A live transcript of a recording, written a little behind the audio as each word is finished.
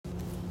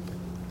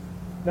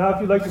Now,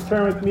 if you'd like to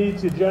turn with me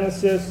to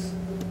Genesis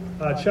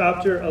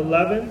chapter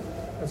 11,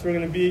 that's where we're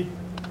going to be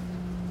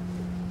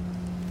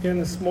in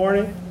this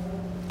morning.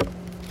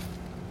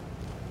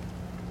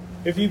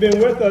 If you've been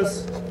with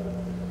us,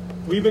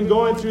 we've been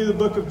going through the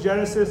book of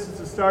Genesis. It's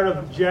the start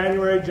of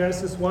January,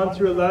 Genesis 1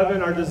 through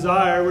 11. Our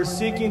desire, we're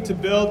seeking to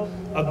build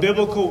a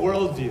biblical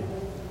worldview.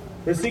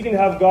 We're seeking to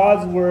have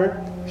God's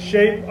word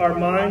shape our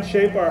mind,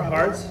 shape our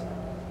hearts,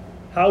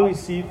 how we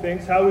see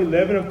things, how we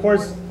live. And of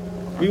course,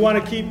 we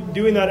want to keep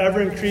doing that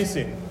ever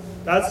increasing.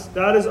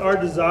 That is our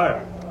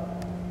desire.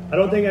 I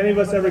don't think any of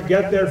us ever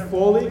get there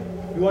fully.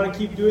 We want to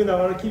keep doing that.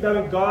 We want to keep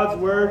having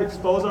God's word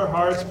expose our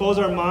heart, expose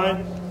our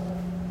mind,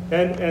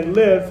 and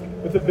live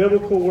with a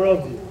biblical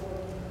worldview.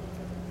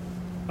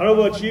 I don't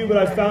know about you, but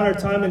I found our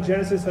time in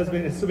Genesis has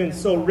been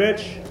so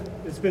rich.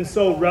 It's been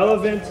so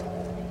relevant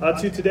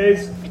to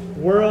today's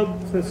world.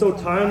 It's been so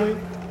timely.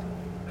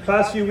 The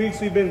past few weeks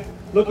we've been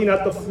looking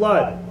at the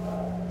flood,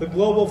 the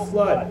global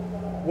flood,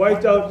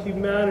 wiped out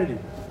humanity.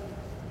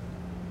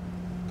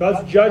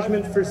 God's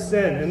judgment for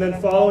sin. And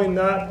then following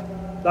that,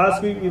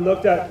 last week we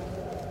looked at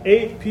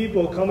 8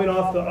 people coming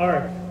off the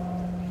ark.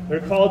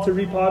 They're called to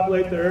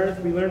repopulate the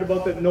earth. We learned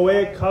about the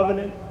Noahic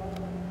covenant,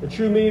 the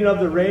true meaning of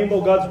the rainbow,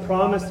 God's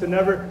promise to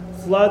never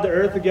flood the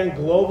earth again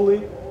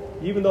globally,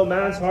 even though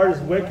man's heart is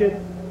wicked.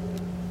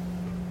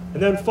 And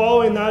then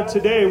following that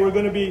today, we're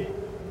going to be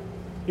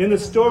in the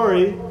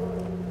story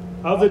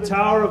of the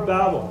Tower of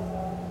Babel.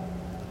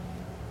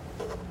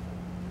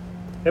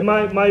 And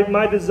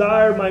my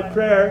desire, my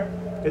prayer,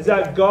 is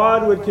that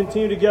God would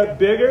continue to get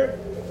bigger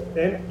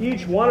and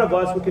each one of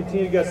us would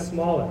continue to get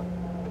smaller.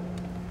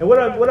 And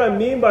what I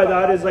mean by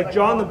that is like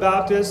John the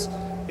Baptist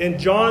in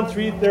John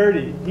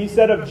 3:30, he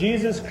said of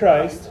Jesus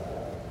Christ,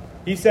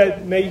 he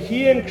said, "May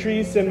he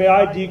increase and may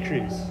I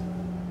decrease."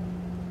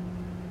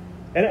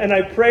 And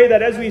I pray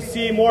that as we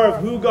see more of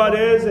who God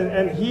is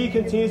and he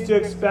continues to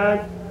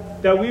expand,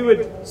 that we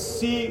would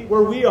see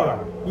where we are.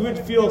 We would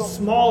feel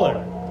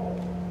smaller,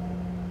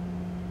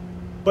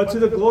 but to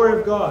the glory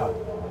of God,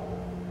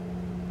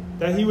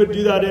 that he would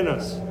do that in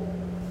us.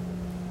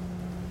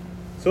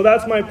 So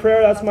that's my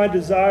prayer, that's my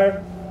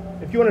desire.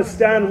 If you want to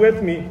stand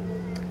with me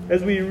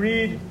as we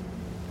read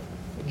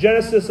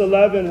Genesis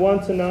 11, 1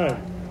 to 9.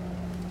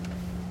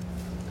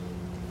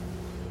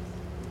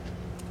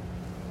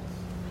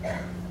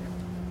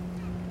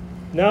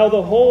 Now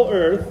the whole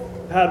earth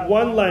had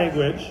one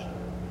language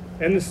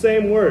and the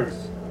same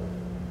words.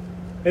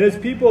 And as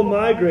people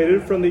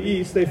migrated from the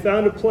east, they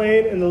found a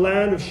plain in the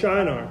land of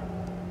Shinar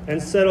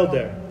and settled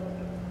there.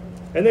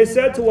 And they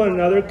said to one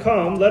another,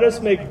 "Come, let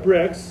us make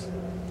bricks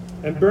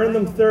and burn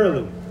them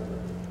thoroughly."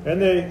 And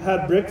they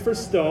had brick for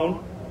stone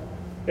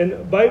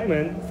and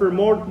bitumen for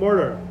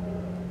mortar.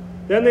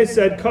 Then they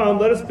said, "Come,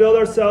 let us build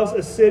ourselves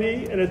a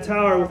city and a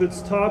tower with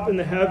its top in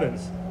the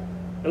heavens.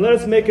 And let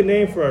us make a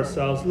name for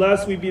ourselves,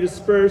 lest we be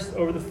dispersed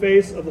over the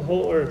face of the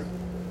whole earth."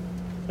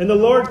 And the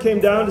Lord came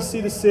down to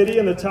see the city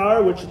and the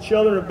tower which the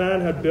children of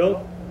man had built.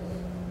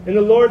 And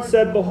the Lord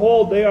said,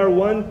 "Behold, they are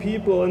one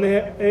people, and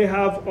they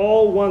have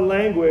all one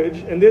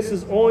language, and this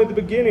is only the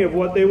beginning of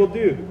what they will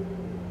do.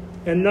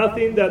 And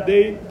nothing that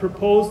they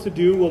propose to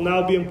do will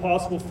now be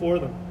impossible for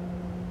them.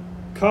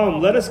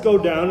 Come, let us go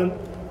down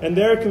and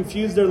there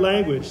confuse their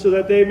language, so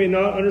that they may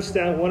not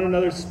understand one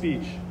another's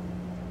speech."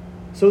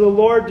 So the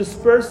Lord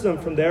dispersed them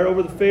from there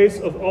over the face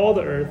of all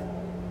the earth,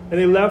 and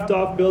they left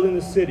off building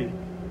the city.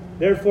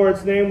 Therefore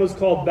its name was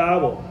called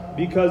Babel,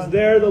 because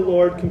there the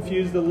Lord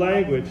confused the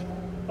language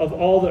of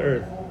all the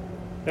earth.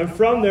 And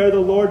from there the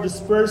Lord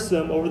dispersed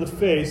them over the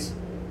face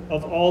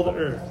of all the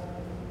earth.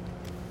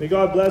 May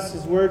God bless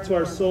his word to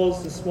our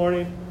souls this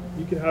morning.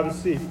 You can have a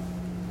seat.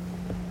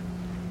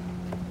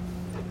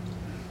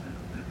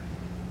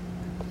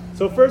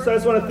 So first I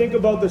just want to think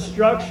about the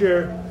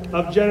structure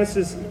of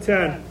Genesis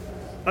 10.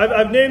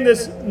 I've named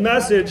this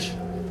message,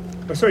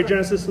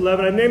 Genesis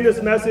 11. I've named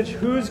this message,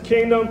 "Whose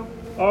Kingdom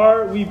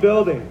Are We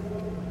Building?"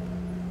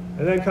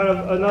 And then kind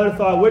of another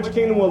thought, which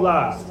kingdom will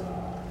last?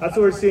 That's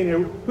what we're seeing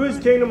here. Whose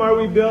kingdom are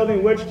we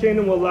building? Which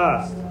kingdom will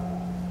last?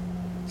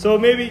 So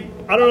maybe,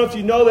 I don't know if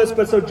you know this,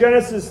 but so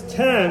Genesis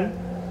 10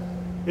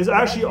 is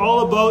actually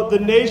all about the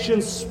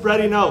nations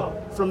spreading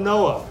out from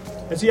Noah.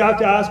 And so you have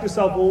to ask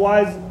yourself, well,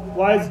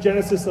 why is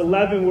Genesis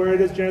 11 where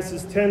it is,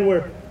 Genesis 10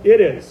 where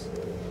it is?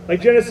 Like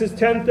Genesis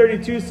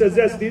 10:32 says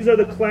this, "These are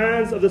the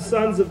clans of the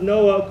sons of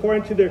Noah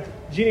according to their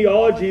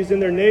genealogies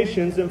and their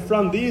nations, and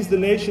from these the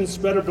nations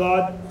spread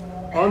abroad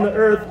on the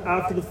earth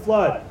after the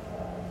flood."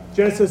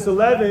 Genesis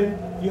 11,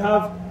 you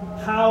have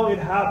how it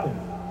happened.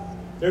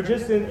 They're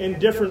just in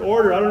different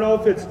order. I don't know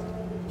if it's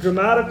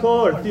grammatical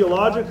or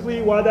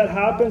theologically why that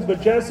happens, but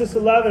Genesis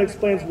 11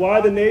 explains why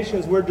the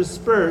nations were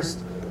dispersed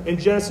in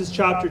Genesis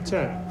chapter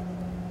 10.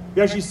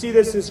 You actually see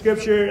this in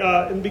Scripture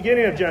in the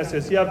beginning of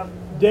Genesis. You have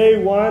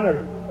day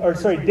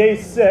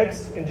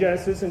 6 in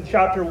Genesis in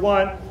chapter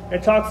 1.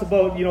 It talks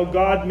about,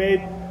 God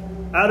made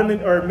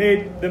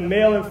made the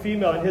male and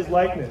female in his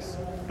likeness.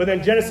 But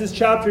then Genesis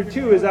chapter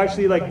 2 is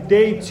actually like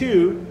day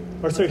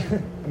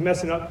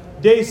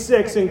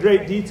 6 in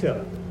great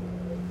detail.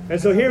 And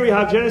so here we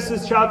have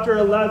Genesis chapter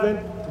 11,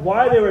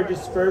 why they were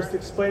dispersed,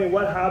 explaining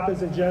what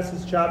happens in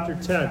Genesis chapter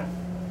 10.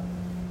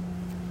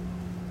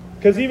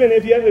 Because even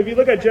if you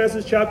look at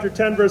Genesis chapter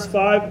 10, verse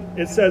 5,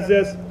 it says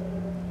this: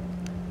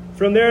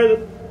 "From there,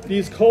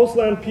 these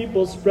coastland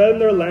peoples spread in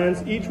their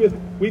lands, each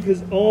with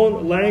his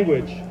own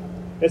language."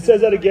 It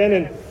says that again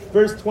in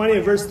verse 20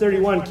 and verse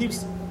 31.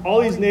 All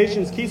these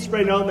nations keep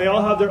spreading out, and they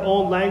all have their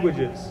own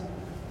languages.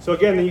 So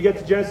again, then you get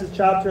to Genesis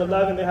chapter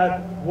 11, they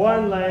had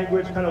one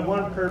language, kind of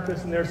one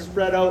purpose, and they're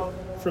spread out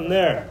from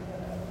there.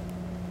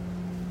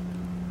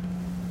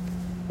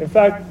 In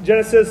fact,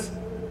 Genesis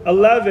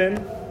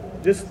 11,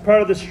 just part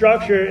of the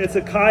structure, it's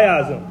a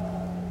chiasm.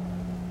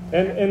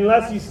 And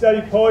unless you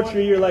study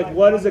poetry, you're like,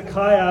 what is a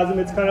chiasm?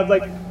 It's kind of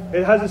like,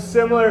 it has a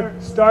similar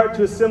start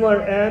to a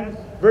similar end.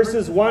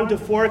 Verses 1 to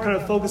 4 kind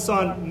of focus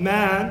on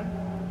man.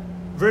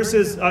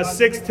 Verses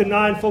 6 to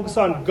 9 focus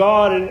on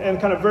God. And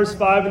kind of verse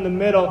 5 in the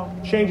middle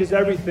changes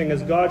everything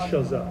as God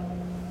shows up.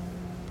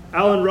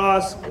 Alan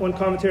Ross, one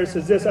commentator,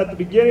 says this: "At the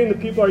beginning, the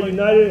people are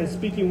united in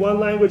speaking one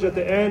language. At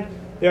the end,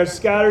 they are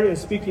scattered in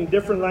speaking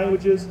different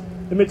languages.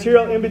 The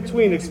material in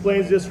between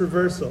explains this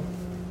reversal."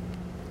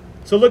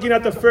 So looking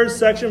at the first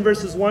section,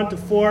 verses 1 to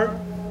 4,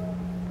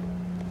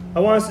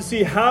 I want us to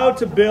see how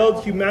to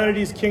build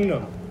humanity's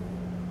kingdom.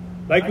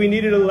 Like we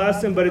needed a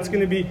lesson, but there's going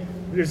to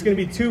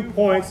be 2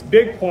 points,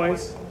 big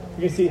points.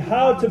 You can see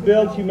how to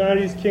build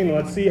humanity's kingdom.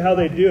 Let's see how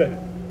they do it.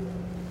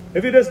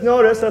 If you just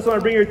notice, I just want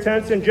to bring your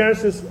attention,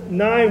 Genesis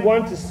 9,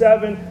 1 to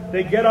 7,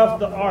 they get off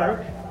the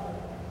ark.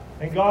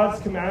 And God's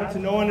command to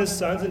Noah and his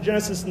sons. In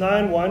Genesis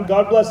 9:1,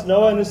 God blessed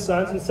Noah and his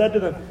sons and said to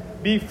them,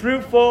 "Be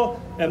fruitful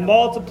and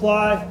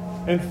multiply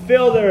and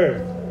fill the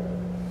earth."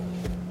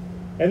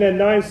 And then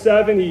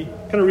 9:7, he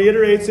kind of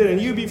reiterates it, "And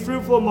you be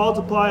fruitful,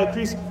 multiply,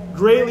 increase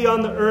greatly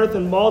on the earth,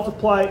 and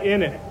multiply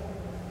in it."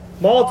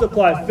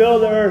 Multiply, fill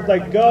the earth,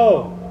 like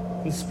go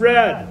and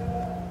spread.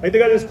 Like they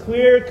got this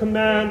clear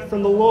command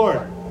from the Lord.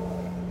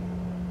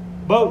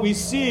 But we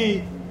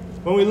see,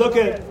 when we look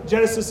at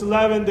Genesis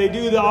 11, they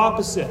do the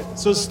opposite.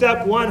 So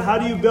step 1, how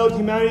do you build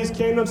humanity's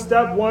kingdom?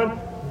 Step 1,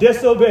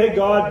 disobey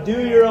God,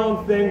 do your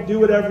own thing, do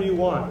whatever you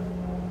want.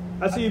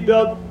 That's how you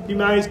build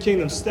humanity's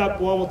kingdom. Step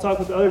 1, we'll talk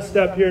about the other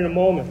step here in a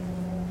moment.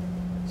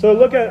 So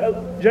look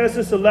at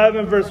Genesis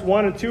 11, verse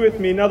 1 and 2 with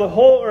me. "Now the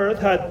whole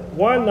earth had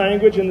one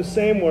language and the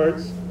same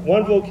words,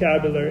 one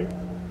vocabulary.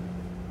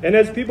 And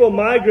as people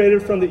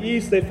migrated from the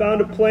east, they found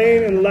a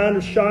plain in the land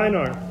of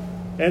Shinar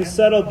and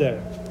settled there."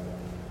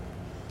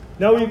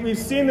 Now we've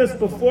seen this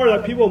before,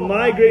 that people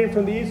migrating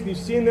from the east. We've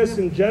seen this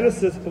in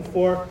Genesis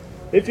before.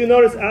 If you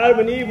notice, Adam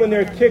and Eve, when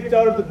they're kicked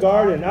out of the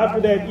garden,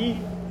 after they had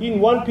eaten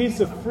one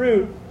piece of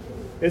fruit,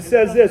 it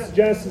says this,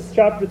 Genesis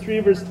chapter 3,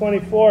 verse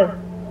 24,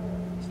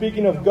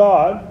 speaking of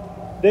God,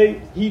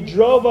 he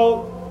drove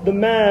out the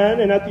man,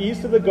 and at the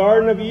east of the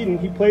Garden of Eden,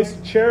 he placed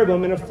a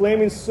cherubim and a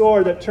flaming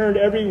sword that turned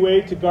every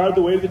way to guard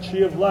the way to the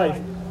tree of life.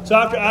 So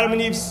after Adam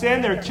and Eve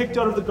sinned, they're kicked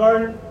out of the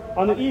garden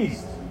on the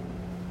east.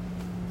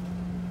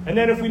 And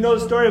then if we know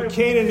the story of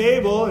Cain and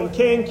Abel, and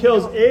Cain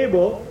kills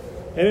Abel,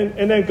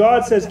 and then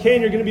God says,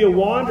 "Cain, you're going to be a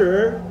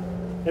wanderer."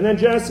 And then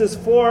Genesis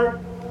 4,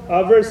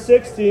 verse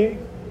 16,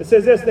 it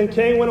says this: "Then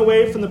Cain went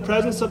away from the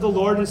presence of the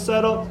Lord and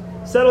settled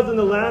in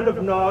the land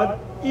of Nod,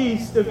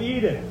 east of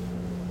Eden."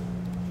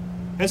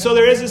 And so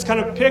there is this kind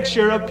of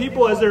picture of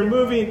people as they're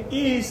moving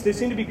east, they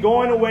seem to be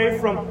going away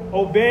from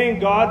obeying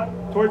God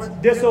towards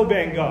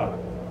disobeying God.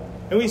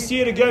 And we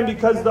see it again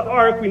because the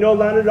ark, we know,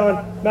 landed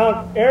on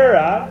Mount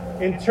Ararat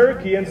in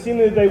Turkey, and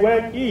seemingly they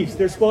went east.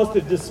 They're supposed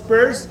to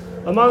disperse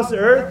amongst the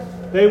earth.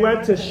 They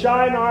went to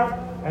Shinar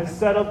and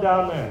settled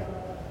down there.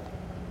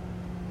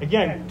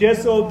 Again,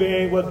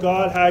 disobeying what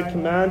God had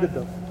commanded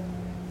them.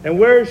 And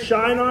where is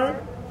Shinar?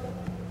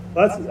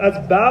 That's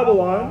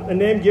Babylon, a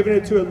name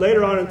given to it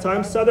later on in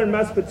time. Southern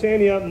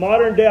Mesopotamia,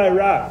 modern day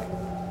Iraq.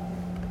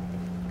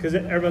 Because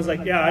everyone's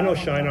like, yeah, I know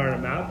Shinar on a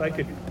map. I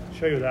could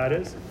show you what that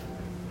is.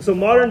 So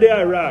modern day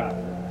Iraq.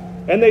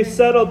 And they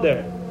settled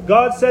there.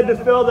 God said to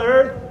fill the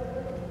earth.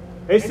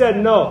 They said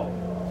no.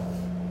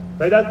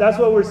 Like that's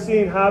what we're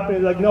seeing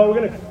happening. Like, no, we're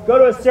going to go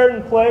to a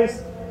certain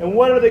place. And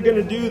what are they going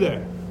to do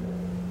there?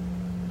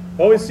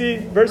 Well, we see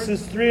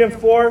verses 3 and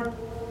 4.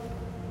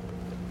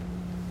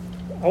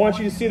 I want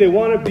you to see they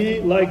want to be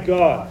like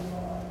God.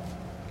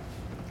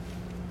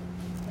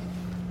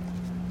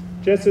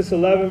 Genesis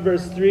 11,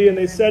 verse 3, "And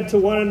they said to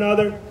one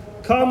another,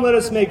 'Come, let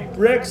us make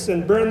bricks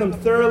and burn them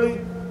thoroughly.'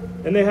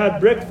 And they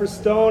had brick for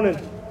stone and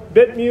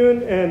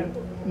bitumen and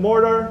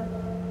mortar."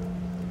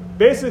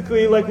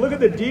 Basically, like, look at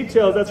the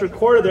details that's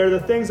recorded there, the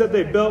things that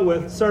they built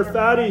with.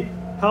 Sarfati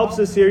helps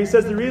us here. He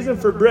says the reason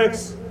for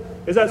bricks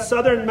is that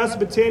southern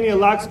Mesopotamia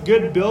lacks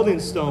good building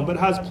stone, but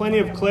has plenty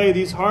of clay.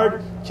 These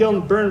hard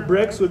kiln burned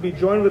bricks would be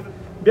joined with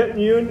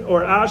bitumen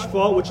or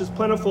asphalt, which is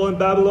plentiful in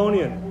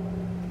Babylonian.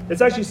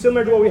 It's actually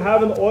similar to what we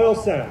have in the oil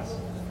sands.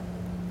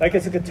 Like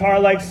it's a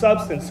guitar-like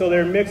substance. So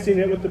they're mixing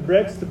it with the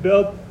bricks to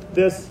build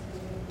this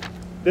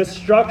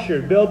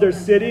structure, build their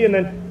city, and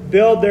then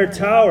build their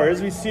tower,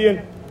 as we see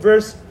in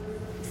verse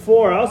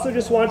 4. I also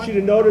just want you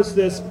to notice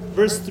this,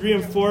 verse 3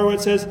 and 4, where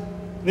it says,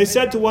 And they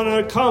said to one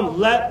another, come,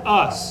 let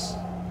us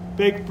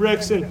bake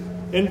bricks. And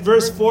in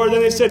verse 4,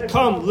 then they said,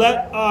 come,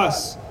 let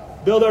us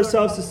build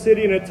ourselves a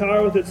city and a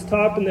tower with its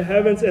top in the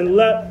heavens, and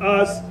let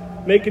us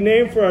make a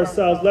name for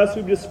ourselves, lest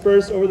we be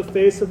dispersed over the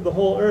face of the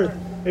whole earth.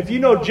 If you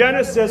know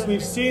Genesis,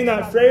 we've seen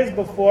that phrase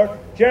before,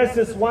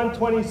 Genesis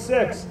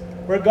 1:26,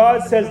 where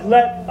God says,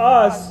 let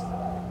us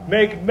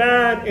make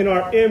man in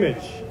our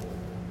image.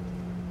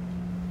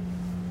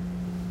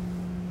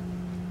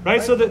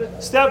 Right? So the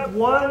step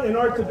one, in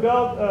order to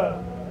build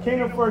a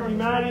kingdom for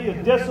humanity,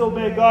 is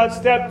disobey God.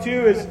 Step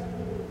two is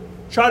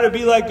try to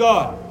be like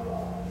God.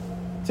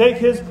 Take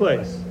his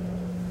place.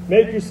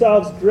 Make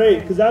yourselves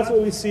great, because that's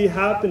what we see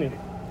happening.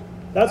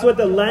 That's what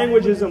the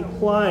language is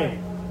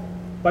implying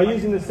by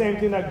using the same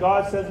thing that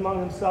God says among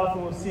himself,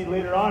 and we'll see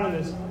later on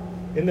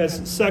in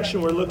this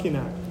section we're looking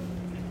at.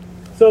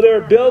 So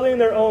they're building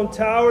their own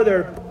tower.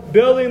 They're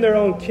building their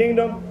own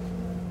kingdom.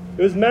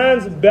 It was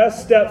man's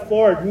best step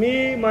forward.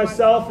 Me,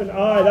 myself, and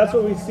I. That's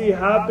what we see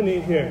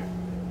happening here.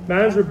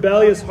 Man's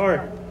rebellious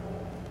heart.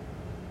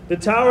 The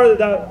tower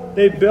that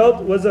they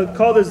built was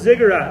called a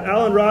ziggurat.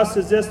 Alan Ross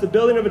says this: the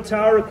building of a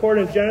tower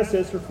recorded in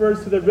Genesis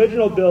refers to the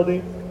original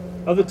building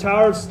of the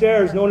tower of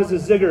stairs known as a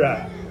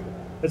ziggurat.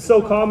 It's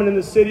so common in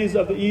the cities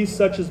of the east,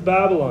 such as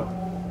Babylon.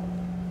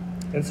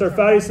 And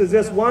Sarfati says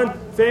this: one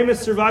famous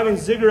surviving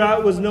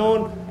ziggurat was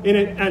known in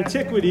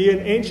antiquity, in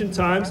ancient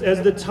times,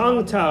 as the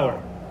Tongue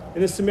Tower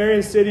in the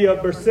Sumerian city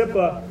of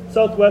Beersheba,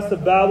 southwest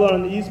of Babylon,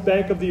 on the east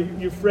bank of the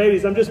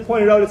Euphrates. I'm just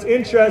pointing out, it's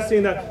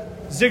interesting that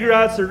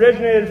ziggurats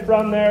originated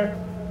from there.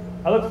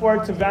 I look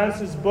forward to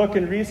Vance's book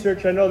and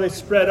research. I know they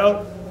spread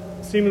out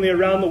seemingly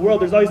around the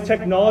world. There's all these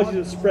technologies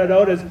that spread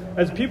out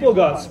as people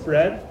got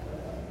spread.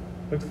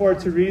 Look forward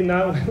to reading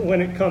that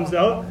when it comes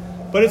out.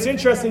 But it's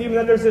interesting, even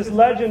then there's this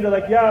legend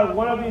of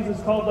one of these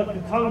is called the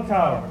Tongue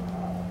Tower.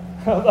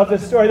 Of the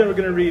story that we're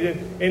going to read.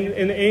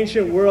 In the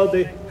ancient world,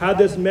 they had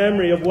this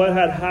memory of what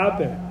had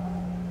happened.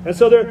 And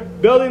so they're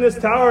building this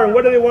tower, and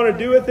what do they want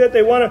to do with it?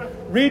 They want to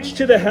reach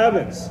to the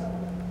heavens.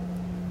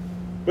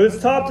 With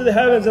its top to the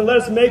heavens, and let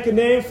us make a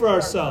name for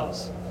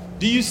ourselves.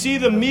 Do you see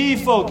the me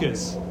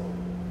focus?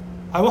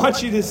 I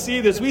want you to see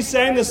this. We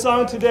sang this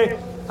song today,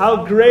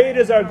 How Great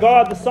Is Our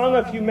God. The song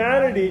of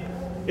humanity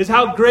is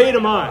How Great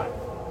Am I?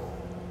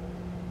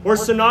 Or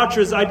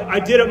Sinatra's I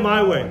Did It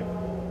My Way.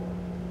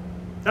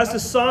 That's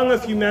the song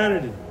of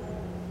humanity.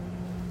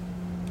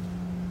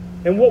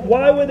 And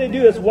why would they do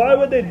this? Why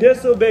would they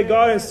disobey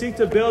God and seek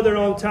to build their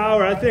own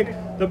tower? I think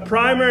the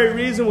primary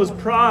reason was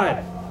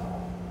pride.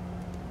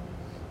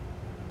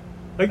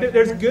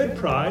 There's good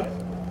pride.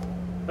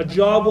 A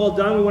job well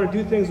done. We want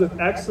to do things with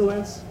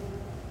excellence.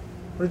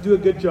 We want to do a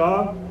good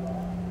job.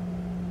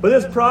 But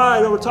this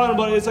pride that we're talking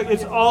about,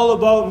 it's all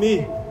about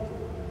me.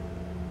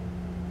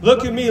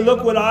 Look at me.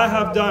 Look what I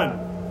have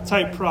done.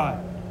 Type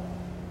pride.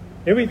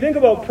 If we think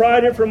about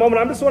pride here for a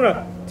moment, I just want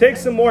to take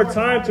some more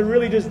time to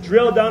really just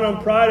drill down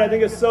on pride. I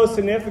think it's so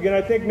significant.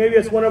 I think maybe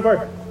it's one of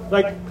our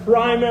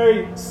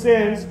primary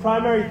sins,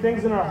 primary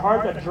things in our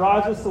heart that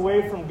drives us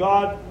away from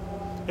God.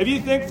 If you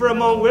think for a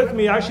moment with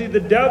me, actually the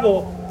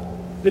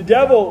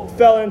devil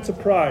fell into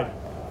pride.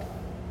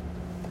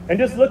 And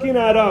just looking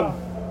at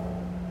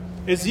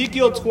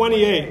Ezekiel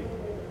 28,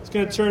 it's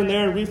going to turn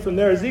there and read from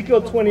there.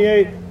 Ezekiel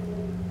 28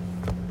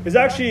 is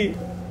actually,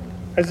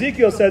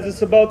 Ezekiel says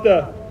it's about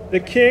the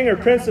king or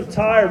prince of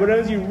Tyre, but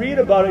as you read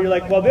about it, you're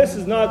like, well, this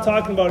is not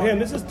talking about him.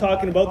 This is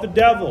talking about the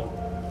devil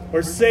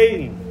or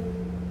Satan.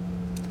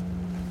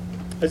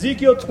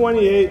 Ezekiel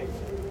 28,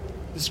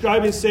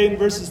 describing Satan,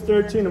 verses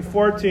 13 and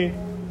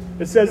 14,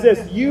 it says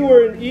this: you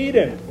were in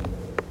Eden,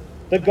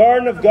 the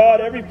garden of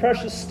God. Every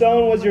precious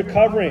stone was your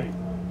covering.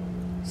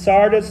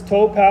 Sardis,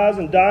 topaz,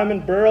 and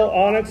diamond, beryl,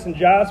 onyx, and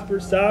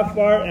jasper,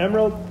 sapphire,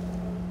 emerald,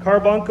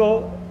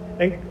 carbuncle,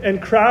 and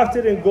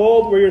crafted in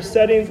gold were your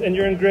settings and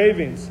your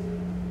engravings.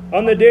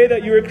 On the day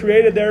that you were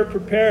created, they were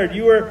prepared.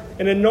 You were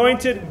an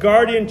anointed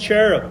guardian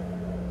cherub.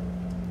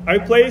 I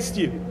placed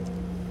you.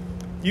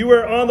 You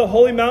were on the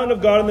holy mountain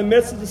of God. In the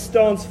midst of the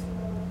stones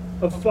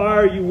of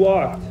fire you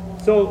walked.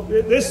 So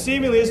this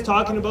seemingly is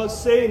talking about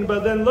Satan.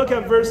 But then look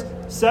at verse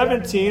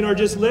 17, or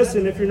just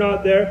listen if you're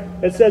not there.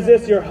 It says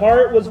this: your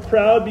heart was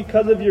proud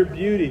because of your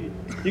beauty.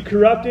 You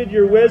corrupted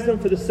your wisdom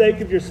for the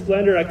sake of your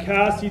splendor. I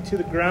cast you to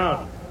the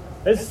ground.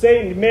 This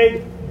Satan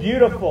made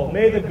beautiful,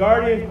 made the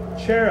guardian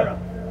cherub.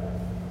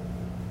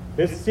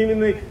 This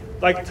seemingly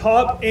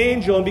top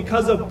angel, and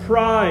because of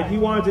pride, he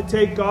wanted to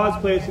take God's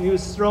place, and he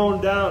was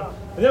thrown down.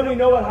 And then we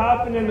know what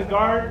happened in the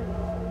garden.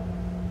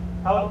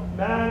 How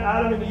man,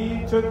 Adam and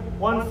Eve, took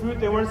one fruit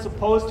they weren't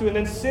supposed to, and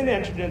then sin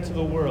entered into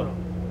the world.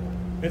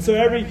 And so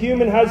every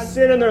human has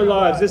sin in their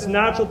lives, this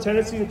natural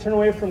tendency to turn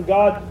away from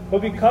God.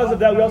 But because of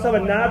that, we also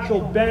have a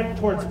natural bent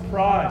towards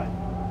pride.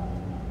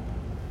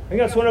 I think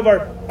that's one of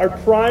our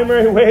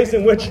primary ways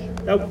in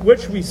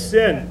which we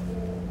sin.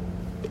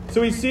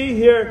 So we see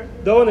here,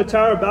 though, in the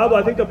Tower of Babel,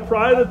 I think the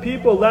pride of the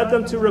people led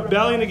them to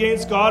rebelling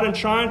against God and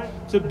trying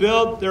to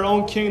build their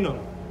own kingdom.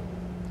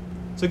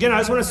 So again, I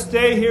just want to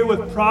stay here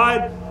with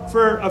pride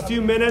for a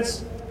few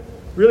minutes.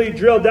 really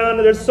drill down.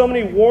 There's so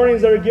many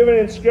warnings that are given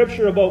in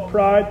Scripture about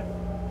pride.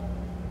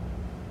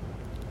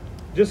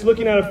 Just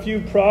looking at a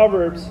few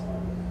Proverbs.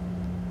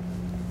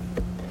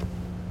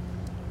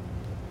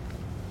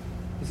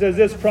 It says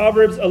this,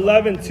 Proverbs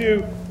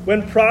 11:2,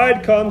 when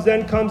pride comes,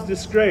 then comes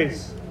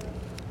disgrace,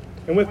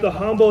 and with the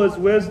humble is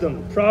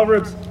wisdom.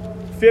 Proverbs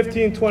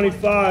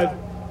 15:25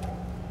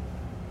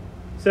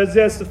 says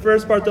this, the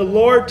first part, the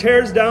Lord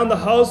tears down the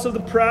house of the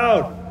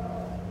proud.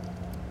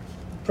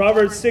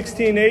 Proverbs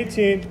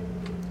 16:18,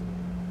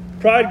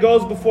 pride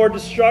goes before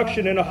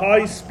destruction, and a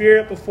haughty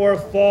spirit before a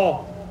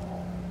fall.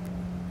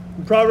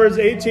 In Proverbs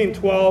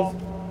 18:12,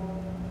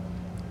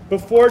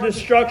 before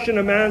destruction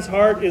a man's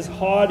heart is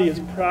haughty, is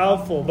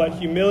proudful, but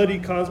humility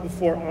comes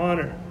before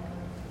honor.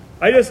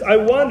 I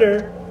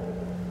wonder,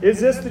 is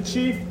this the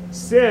chief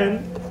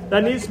sin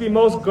that needs to be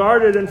most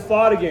guarded and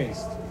fought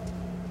against?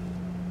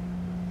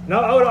 Now,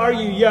 I would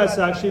argue, yes,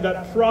 actually,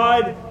 that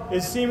pride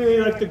is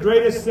seemingly like the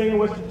greatest thing in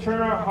which to turn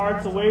our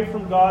hearts away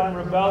from God and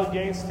rebel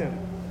against Him.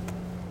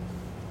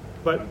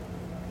 But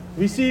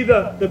we see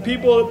the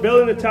people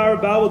building the Tower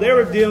of Babel, they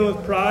were dealing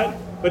with pride.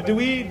 But do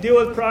we deal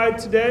with pride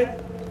today?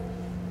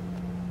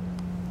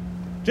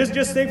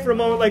 Just think for a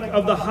moment, like,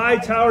 of the high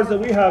towers that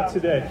we have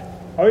today.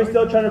 Are we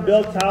still trying to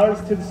build towers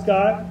to the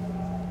sky?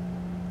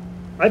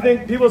 I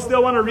think people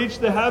still want to reach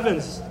the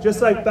heavens,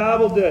 just like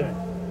Babel did.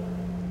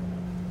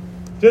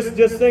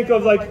 Just think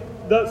of like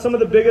some of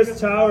the biggest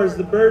towers.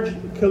 The Burj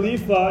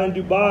Khalifa in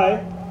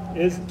Dubai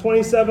is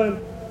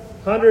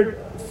 2,700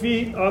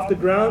 feet off the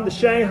ground. The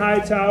Shanghai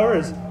Tower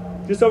is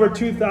just over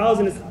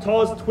 2,000. It's the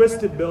tallest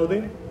twisted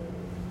building.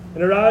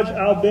 In Raj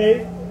Al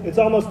Bayt, it's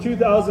almost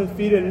 2,000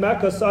 feet. In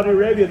Mecca, Saudi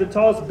Arabia, the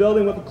tallest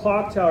building with a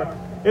clock tower.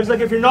 It's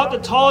like if you're not the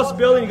tallest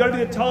building, you got to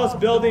be the tallest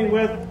building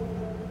with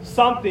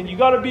something. You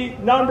got to be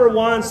number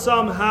one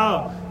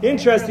somehow.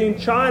 Interesting,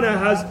 China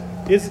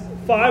is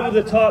 5 of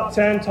the top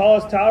 10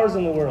 tallest towers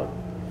in the world.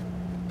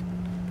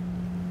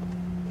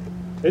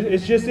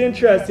 It's just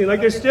interesting. Like,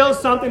 there's still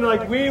something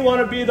like we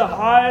want to be the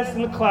highest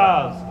in the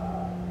clouds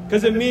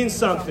because it means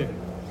something.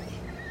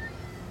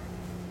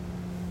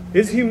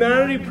 Is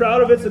humanity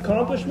proud of its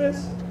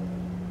accomplishments?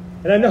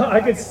 And I know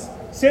I could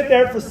sit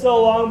there for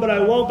so long, but I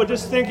won't. But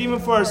just think even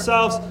for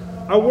ourselves.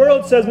 Our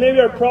world says maybe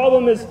our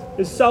problem is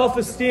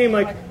self-esteem.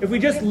 Like, if we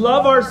just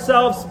love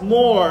ourselves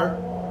more,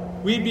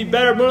 we'd be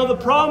better. But no, the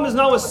problem is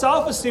not with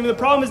self-esteem. The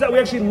problem is that we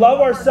actually love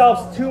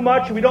ourselves too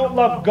much and we don't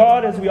love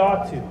God as we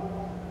ought to.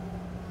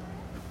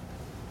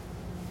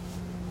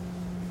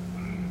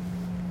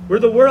 Where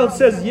the world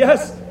says,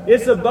 yes,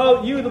 it's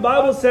about you, the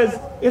Bible says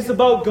it's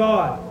about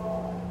God.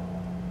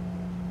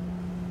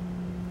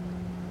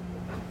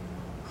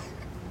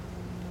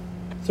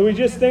 So we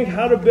just think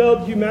how to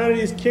build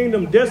humanity's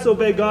kingdom,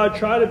 disobey God,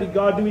 try to be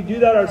God. Do we do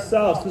that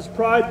ourselves? Does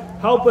pride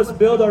help us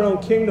build our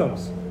own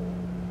kingdoms?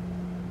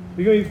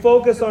 We can be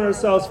focused on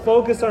ourselves,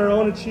 focus on our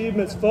own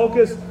achievements,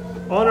 focus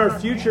on our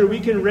future. We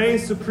can reign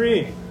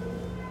supreme.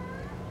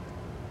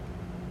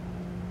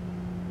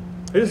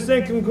 I just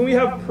think, can we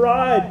have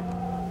pride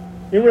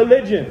in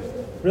religion?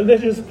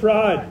 Religious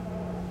pride.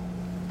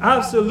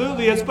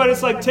 Absolutely. But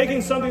it's like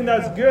taking something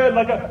that's good,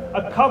 like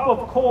a cup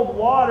of cold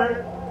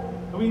water.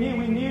 We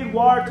need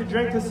water to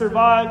drink to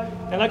survive.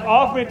 And like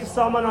offering it to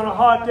someone on a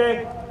hot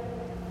day,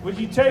 would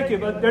you take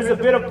it? But there's a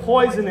bit of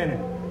poison in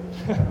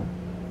it.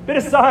 Bit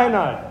of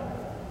cyanide.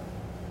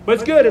 But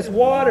it's good. It's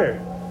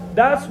water.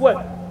 That's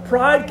what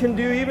pride can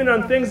do even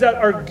on things that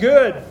are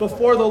good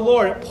before the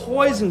Lord. It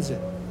poisons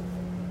it.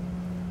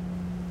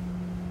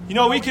 You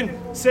know, we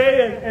can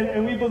say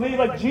and we believe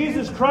like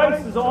Jesus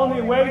Christ is the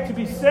only way to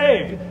be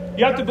saved.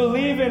 You have to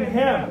believe in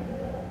Him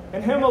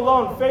and Him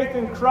alone, faith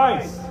in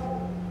Christ,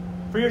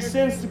 for your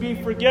sins to be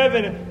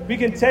forgiven. We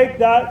can take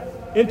that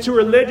into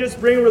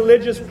bring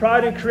religious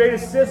pride and create a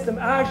system.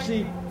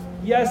 Actually,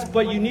 yes,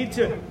 but you need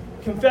to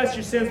confess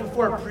your sins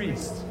before a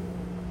priest.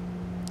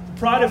 The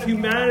pride of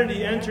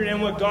humanity entered in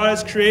what God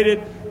has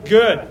created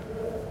good.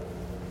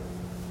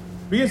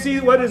 We can see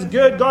what is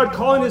good, God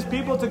calling His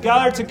people to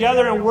gather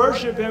together and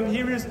worship Him.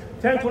 Hebrews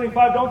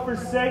 10:25, don't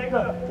forsake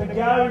the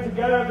gathering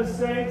together of the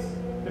saints,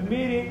 the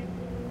meeting.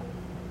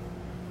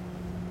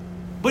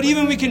 But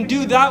even we can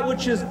do that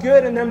which is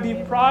good and then be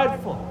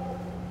prideful.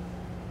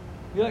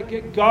 Be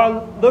like,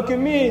 God, look at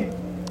me.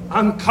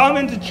 I'm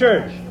coming to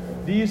church.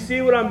 Do you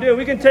see what I'm doing?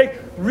 We can take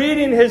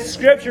reading His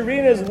Scripture,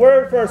 reading His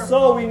Word for our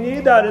soul. We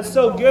need that. It's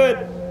so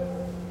good.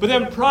 But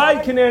then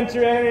pride can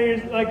enter in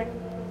and you're like,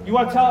 you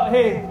want to tell,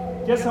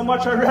 hey, guess how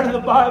much I read in the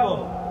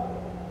Bible?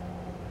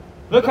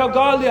 Look how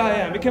godly I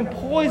am. It can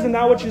poison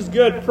that which is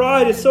good.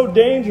 Pride is so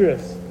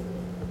dangerous.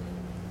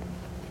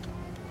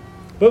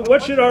 But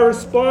what should our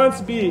response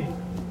be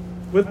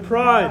with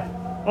pride?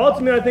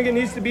 Ultimately, I think it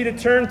needs to be to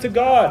turn to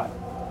God.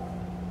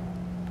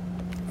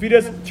 If you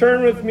just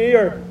turn with me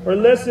or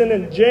listen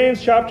in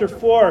James chapter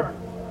 4,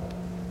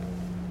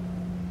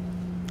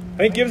 I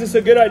think it gives us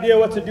a good idea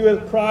what to do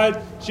with pride.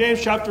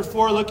 James chapter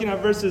 4, looking at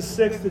verses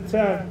 6 to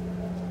 10.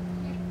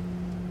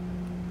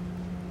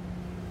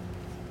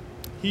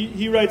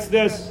 He writes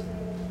this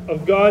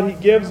of God, He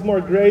gives more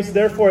grace.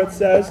 Therefore it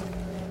says,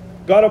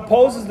 God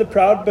opposes the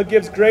proud, but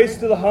gives grace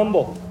to the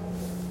humble.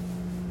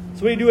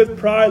 So what do you do with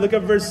pride? Look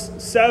at verse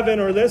 7,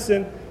 or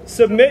listen.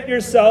 Submit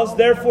yourselves,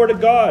 therefore, to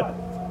God.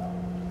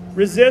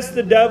 Resist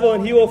the devil,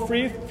 and he will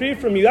free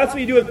from you. That's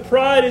what you do with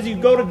pride, is you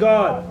go to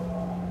God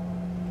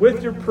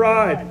with your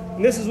pride.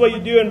 And this is what you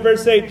do in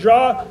verse 8.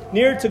 Draw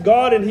near to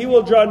God, and he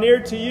will draw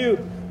near to you.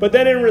 But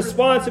then in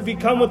response, if you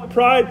come with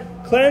pride,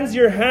 cleanse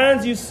your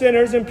hands, you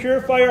sinners, and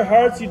purify your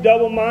hearts, you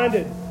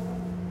double-minded.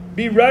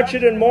 Be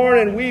wretched and mourn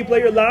and weep.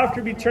 Let your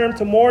laughter be turned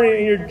to mourning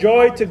and your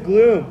joy to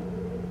gloom.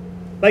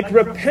 Like,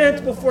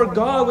 repent before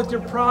God with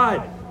your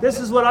pride. This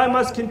is what I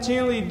must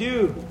continually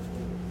do.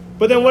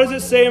 But then what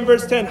does it say in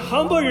verse 10?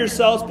 Humble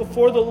yourselves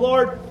before the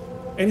Lord,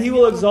 and he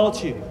will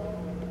exalt you.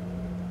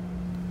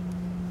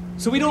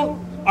 So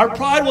our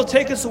pride will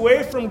take us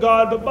away from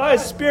God, but by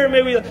his Spirit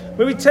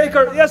may we take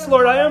yes,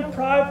 Lord, I am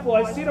prideful.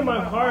 I see it in my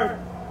heart.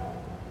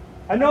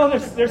 I know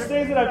there's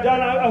things that I've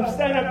done. I'm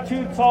standing up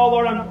too tall,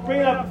 Lord. I'm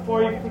bringing it up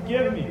before you.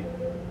 Forgive me.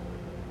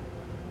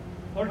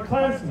 Lord,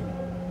 cleanse me.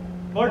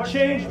 Lord,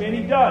 change me. And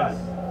he does.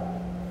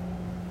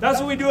 That's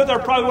what we do with our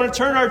pride. We want to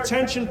turn our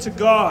attention to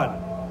God.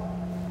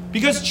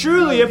 Because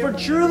truly, if we're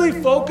truly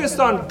focused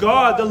on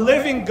God, the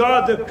living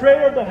God, the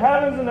creator of the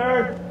heavens and the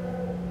earth,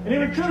 and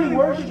if you're truly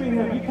worshiping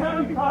him, you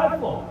can't be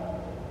prideful.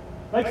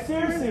 Like,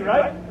 seriously,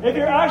 right? If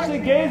you're actually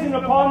gazing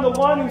upon the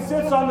one who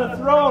sits on the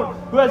throne,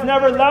 who has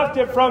never left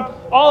it from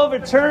all of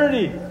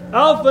eternity,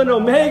 Alpha and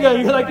Omega,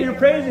 you're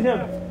praising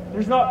him,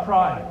 there's not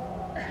pride.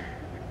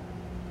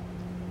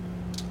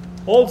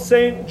 Old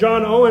St.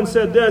 John Owen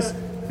said this: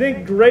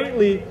 think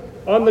greatly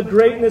on the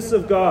greatness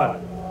of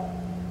God.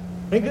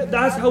 I think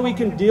that's how we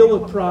can deal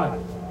with pride.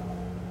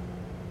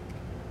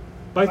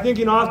 By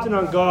thinking often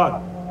on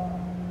God.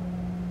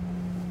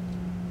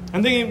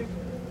 I'm thinking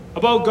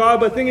about God,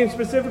 but thinking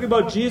specifically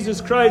about Jesus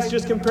Christ.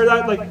 Just compare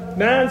that, like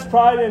man's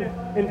pride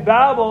in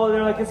Babel, and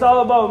they're like, it's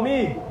all about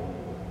me.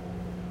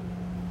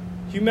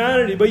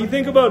 Humanity. But you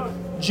think about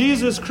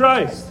Jesus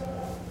Christ.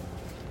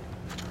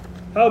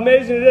 How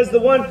amazing it is.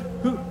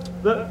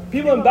 The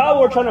people in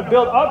Babel were trying to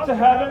build up to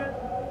heaven.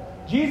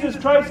 Jesus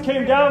Christ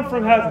came down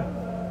from heaven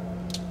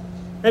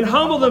and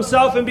humbled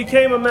himself and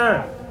became a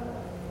man.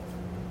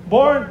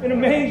 Born in a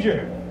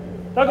manger.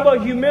 Talk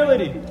about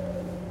humility.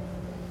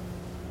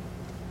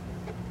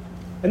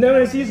 And then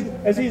as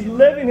he's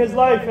living his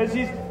life, as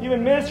he's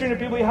even ministering to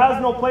people, he has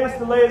no place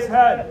to lay his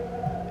head.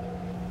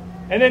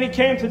 And then he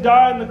came to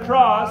die on the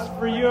cross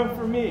for you and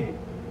for me.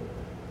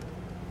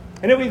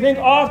 And if we think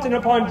often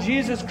upon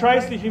Jesus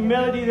Christ, the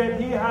humility that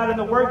he had and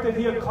the work that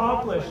he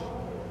accomplished,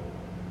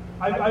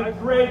 I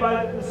pray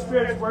by the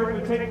Spirit's work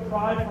we take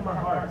pride from our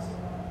hearts.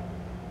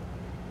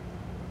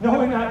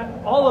 Knowing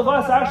that all of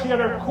us actually at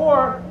our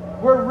core,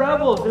 we're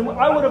rebels. And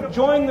I would have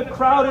joined the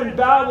crowd in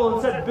Babel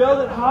and said, build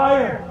it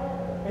higher.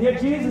 And yet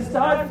Jesus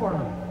died for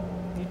me.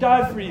 He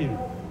died for you.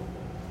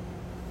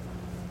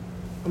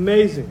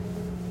 Amazing.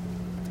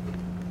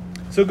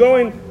 So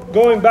going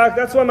back,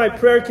 that's why my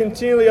prayer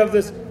continually of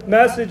this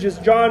message is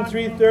John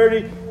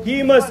 3:30.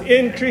 He must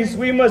increase,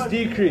 we must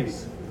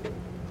decrease.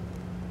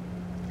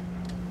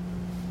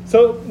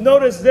 So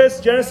notice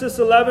this, Genesis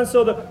 11.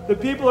 So the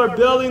people are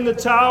building the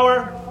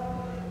tower,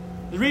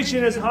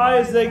 reaching as high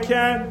as they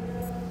can,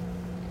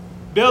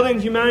 building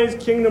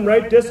humanity's kingdom,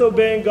 right?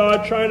 Disobeying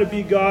God, trying to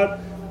be God.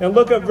 And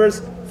look at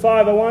verse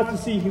 5. I want to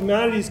see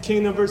humanity's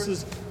kingdom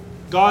versus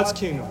God's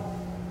kingdom.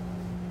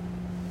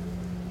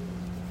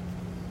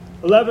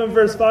 11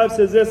 verse 5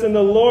 says this: and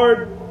the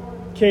Lord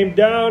came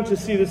down to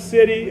see the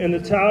city and the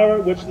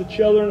tower which the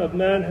children of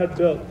men had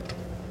built.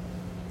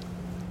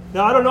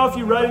 Now, I don't know if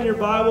you write in your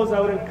Bibles. I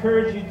would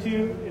encourage you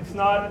to. It's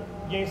not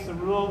against the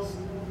rules.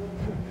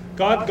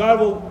 God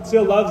will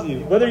still loves you,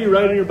 whether you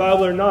write in your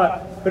Bible or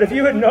not. But if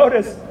you would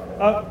notice,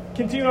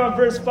 continue on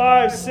verse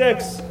 5,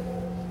 6,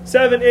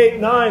 7, 8,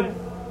 9.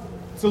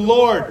 It's the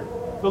Lord.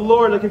 The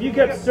Lord. Like if you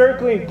kept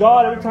circling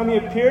God every time he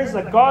appears,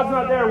 like God's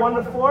not there, 1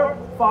 to 4,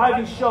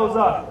 5, he shows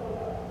up.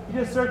 You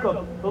just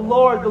circle. The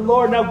Lord, the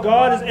Lord. Now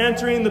God is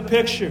entering the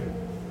picture.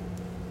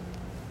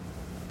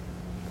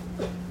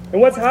 And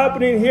what's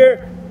happening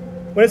here,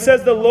 when it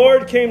says the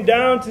Lord came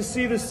down to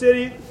see the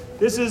city,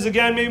 this is,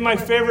 again, maybe my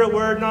favorite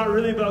word, not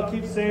really, but I'll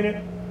keep saying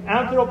it.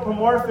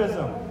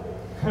 Anthropomorphism,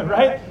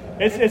 right?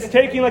 It's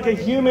taking like a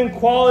human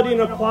quality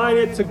and applying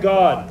it to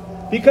God.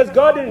 Because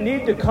God didn't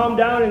need to come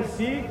down and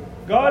see.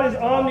 God is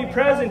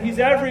omnipresent. He's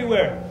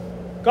everywhere.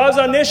 God's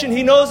omniscient.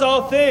 He knows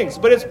all things.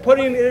 But it's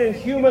putting it in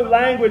human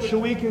language so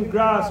we can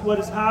grasp what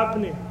is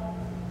happening.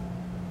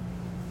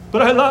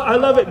 But I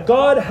love it.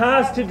 God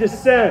has to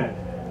descend.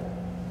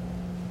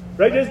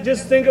 Right?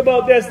 Just think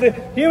about this. The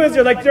humans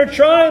are like, they're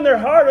trying their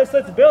hardest.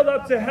 Let's build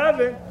up to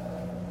heaven.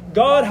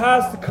 God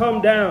has to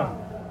come down.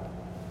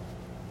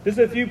 Just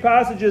a few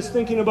passages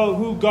thinking about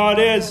who God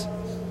is.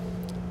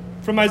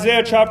 From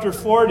Isaiah chapter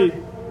 40.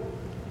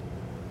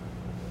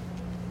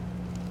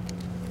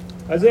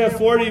 Isaiah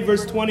 40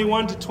 verse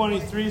 21 to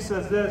 23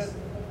 says this: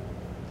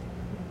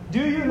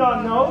 do you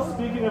not know,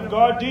 speaking of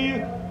God, do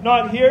you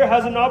not hear?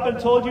 Has it not been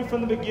told you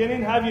from the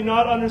beginning? Have you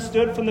not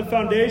understood from the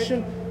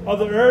foundation of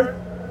the earth?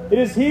 It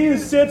is he who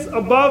sits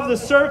above the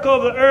circle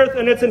of the earth,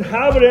 and its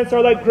inhabitants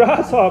are like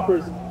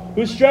grasshoppers,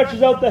 who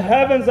stretches out the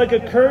heavens like a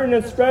curtain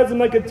and spreads them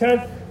like a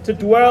tent to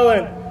dwell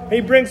in. And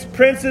he brings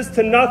princes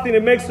to nothing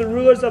and makes the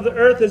rulers of the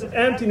earth as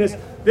emptiness.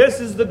 This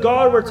is the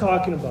God we're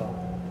talking about.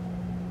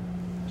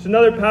 There's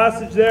another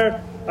passage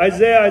there,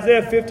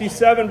 Isaiah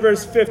 57,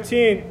 verse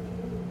 15.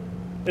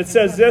 It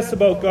says this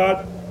about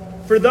God.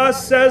 For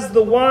thus says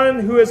the one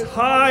who is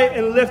high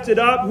and lifted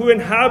up, who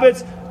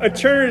inhabits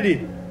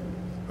eternity,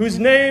 whose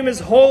name is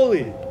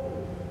holy.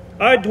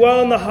 I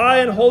dwell in the high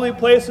and holy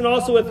place, and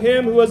also with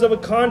him who is of a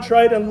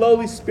contrite and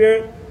lowly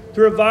spirit,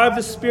 to revive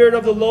the spirit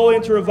of the lowly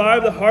and to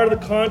revive the heart of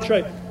the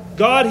contrite.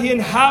 God, he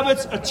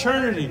inhabits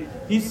eternity.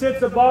 He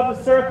sits above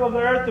the circle of the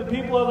earth. The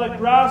people are like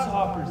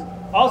grasshoppers.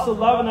 Also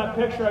loving that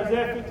picture,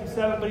 Isaiah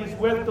 57, but he's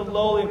with the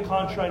lowly and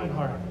contrite in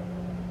heart.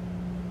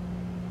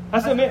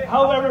 That's amazing.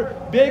 However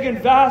big and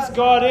vast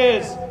God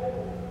is,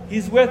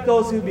 he's with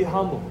those who be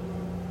humble.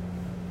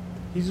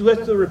 He's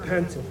with the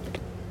repentant.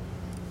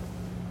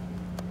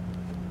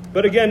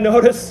 But again,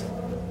 notice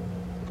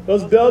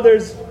those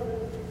builders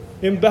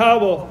in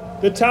Babel,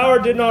 the tower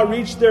did not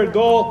reach their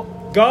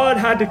goal. God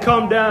had to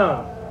come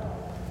down.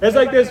 It's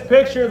like this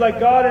picture, like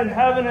God in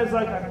heaven is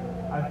like,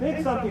 I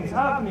think something's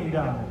happening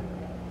down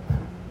there.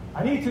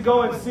 I need to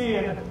go and see.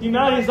 And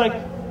humanity's like,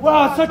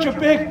 wow, it's such a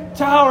big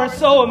tower. It's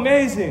so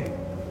amazing.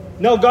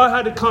 No, God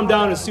had to come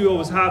down and see what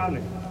was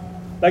happening.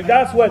 Like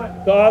that's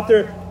what the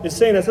author is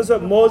saying. That's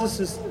what Moses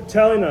is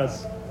telling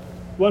us.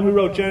 One who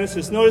wrote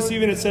Genesis. Notice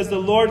even it says the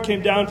Lord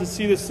came down to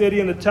see the city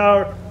and the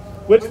tower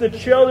which the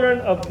children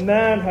of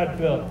man had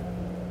built.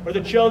 Or the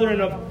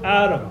children of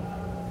Adam.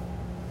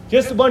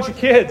 Just a bunch of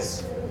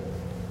kids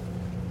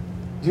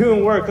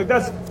doing work. Like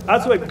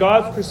that's what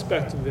God's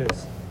perspective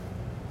is.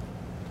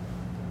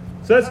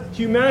 So that's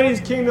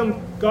humanity's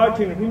kingdom, God's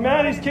kingdom.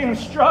 Humanity's kingdom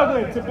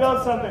struggling to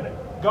build something.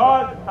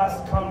 God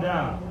has to come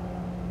down.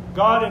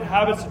 God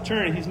inhabits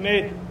eternity. He's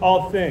made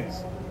all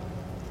things.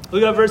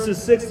 Look at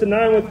verses 6 to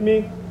 9 with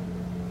me.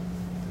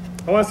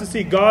 I want us to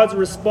see God's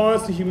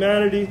response to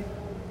humanity.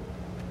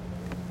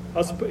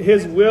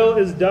 His will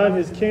is done.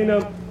 His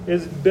kingdom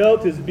is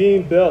built, is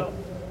being built.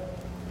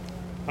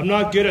 I'm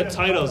not good at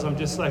titles. I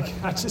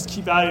just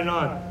keep adding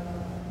on.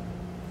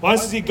 I want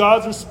us to see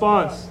God's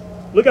response.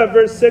 Look at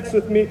verse 6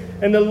 with me.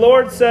 And the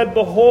Lord said,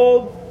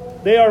 behold,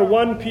 they are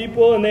one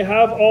people, and they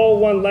have all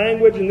one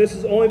language, and this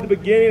is only the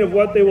beginning of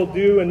what they will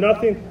do, and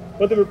nothing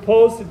what they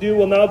propose to do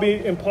will now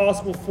be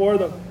impossible for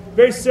them.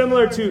 Very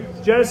similar to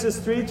Genesis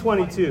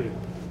 3:22.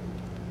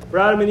 For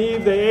Adam and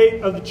Eve, they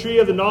ate of the tree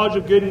of the knowledge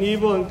of good and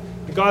evil, and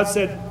God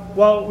said,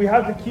 well, we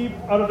have to keep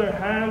out of their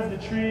hands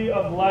the tree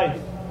of life.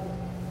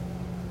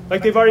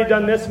 Like they've already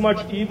done this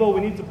much evil,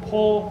 we need to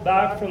pull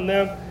back from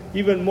them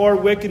even more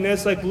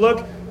wickedness. Like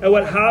look at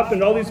what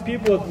happened. All these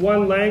people with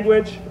one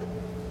language,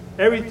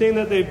 everything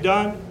that they've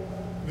done.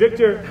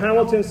 Victor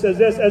Hamilton says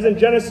this, as in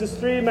Genesis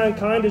 3,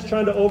 mankind is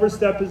trying to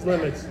overstep his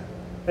limits,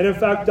 and in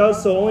fact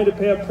does so only to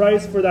pay a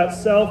price for that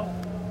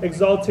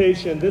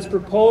self-exaltation. This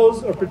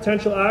proposed or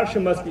potential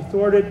action must be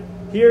thwarted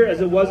here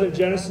as it was in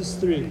Genesis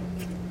 3.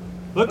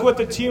 Look what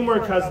the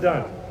teamwork has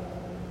done.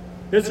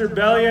 This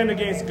rebellion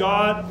against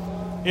God,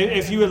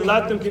 if you would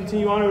let them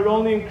continue on, it would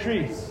only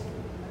increase.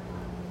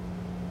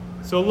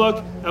 So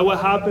look at what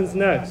happens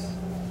next.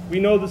 We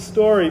know the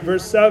story.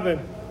 Verse 7.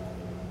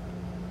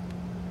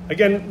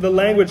 Again, the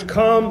language,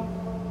 come,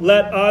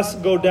 let us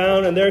go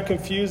down, and they're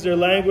confused their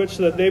language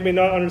so that they may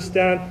not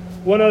understand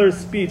one other's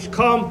speech.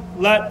 Come,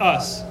 let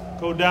us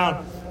go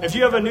down. If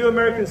you have a New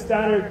American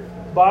Standard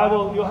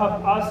Bible, you'll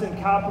have us in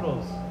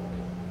capitals.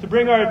 To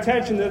bring our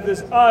attention that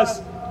this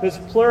us, this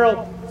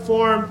plural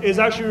form, is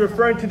actually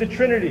referring to the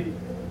Trinity.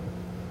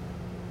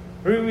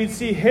 We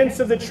see hints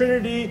of the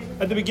Trinity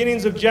at the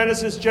beginnings of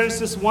Genesis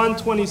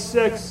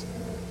 1:26.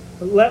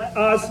 Let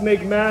us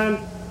make man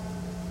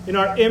in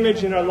our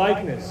image, in our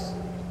likeness.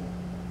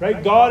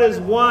 Right? God is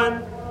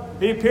one.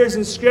 He appears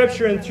in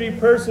Scripture in three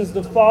persons,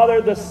 the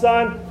Father, the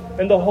Son,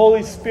 and the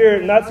Holy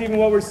Spirit. And that's even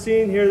what we're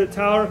seeing here, the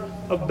Tower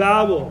of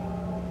Babel.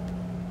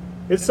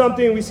 It's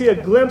something, we see a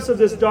glimpse of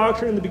this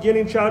doctrine in the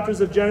beginning chapters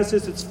of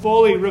Genesis. It's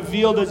fully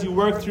revealed as you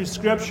work through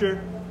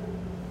Scripture.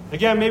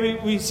 Again, maybe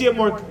we see it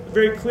more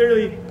very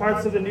clearly,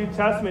 parts of the New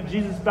Testament,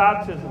 Jesus'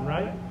 baptism,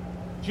 right?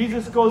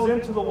 Jesus goes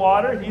into the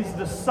water. He's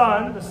the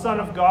Son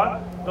of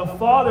God. The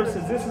Father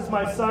says, this is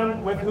my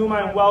Son with whom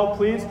I am well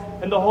pleased.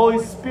 And the Holy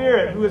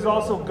Spirit, who is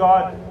also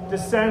God,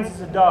 descends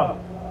as a dove.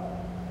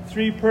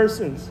 Three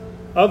persons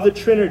of the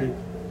Trinity.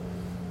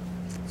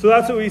 So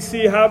that's what we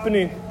see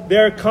happening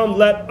there. Come,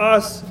 let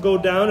us go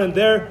down. And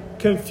they're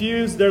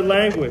confused their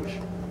language,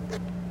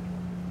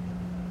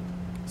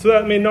 so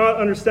that may not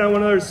understand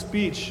one another's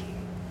speech.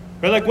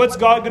 Right? Like, what's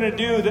God going to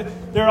do?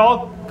 They're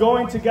all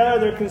going together,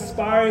 they're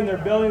conspiring, they're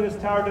building this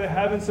tower to the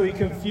heavens, so he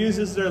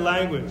confuses their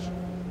language.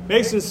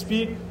 Makes them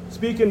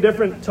speak in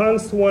different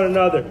tongues to one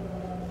another.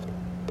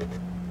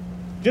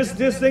 Just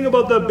this thing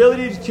about the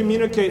ability to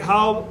communicate,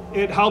 how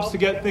it helps to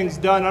get things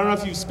done. I don't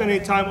know if you've spent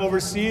any time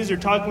overseas or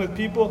talking with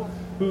people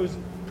whose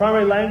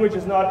primary language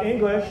is not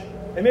English.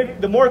 And maybe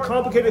the more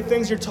complicated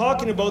things you're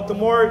talking about, the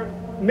more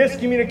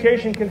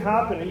miscommunication can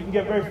happen, and you can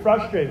get very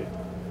frustrated.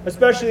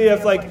 Especially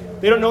if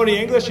they don't know any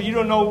English and you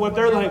don't know what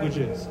their language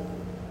is.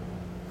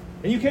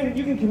 And you can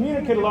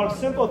communicate a lot of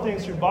simple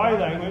things through body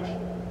language,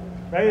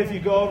 right? If you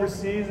go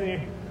overseas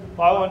and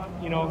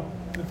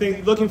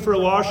looking for a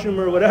washroom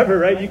or whatever,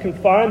 right? You can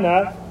find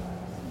that.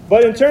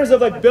 But in terms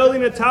of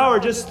building a tower,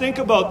 just think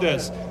about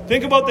this.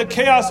 Think about the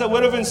chaos that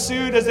would have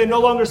ensued as they no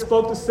longer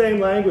spoke the same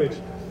language.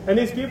 And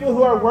these people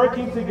who are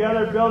working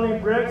together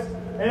building bricks,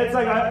 and it's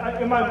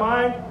in my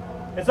mind,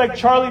 it's like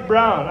Charlie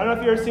Brown. I don't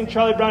know if you've ever seen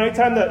Charlie Brown.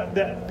 Anytime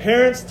that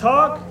parents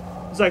talk,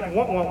 it's like,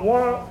 wah, wah,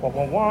 wah, wah,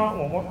 wah, wah,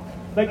 wah, wah.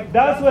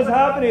 That's what's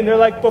happening.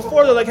 They're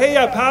before they're hey,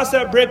 yeah, pass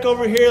that brick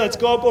over here. Let's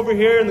go up over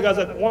here. And the guy's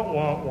like, wah,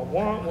 wah, wah,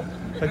 wah, wah.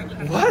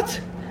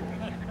 What?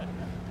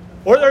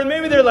 Or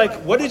maybe they're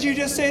what did you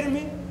just say to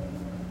me?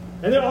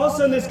 And then all of a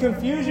sudden this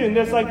confusion,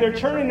 this they're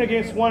turning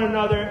against one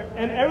another,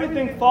 and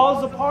everything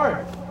falls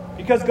apart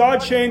because God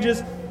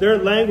changes their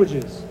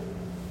languages,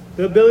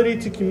 the ability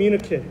to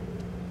communicate.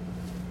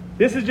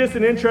 This is just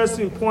an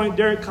interesting point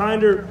Derek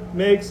Kinder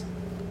makes.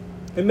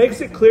 It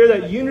makes it clear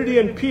that unity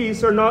and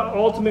peace are not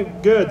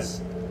ultimate goods.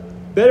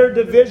 Better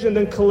division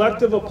than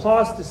collective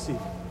apostasy.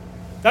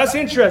 That's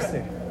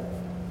interesting.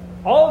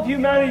 All of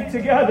humanity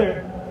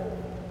together,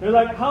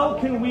 they're how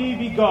can we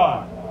be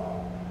God?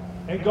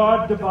 And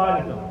God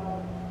divided them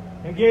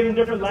and gave them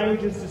different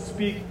languages to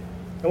speak.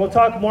 And we'll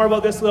talk more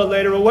about this a little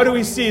later. But what do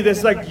we see?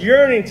 This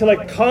yearning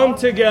to come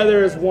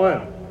together as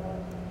one.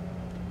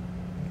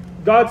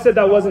 God said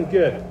that wasn't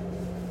good.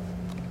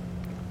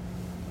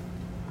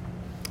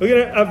 Looking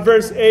at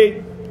verse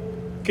 8,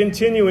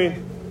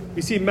 continuing,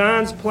 you see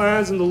man's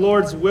plans and the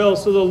Lord's will.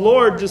 So the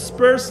Lord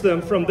dispersed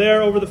them from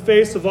there over the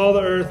face of all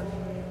the earth,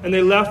 and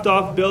they left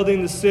off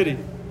building the city.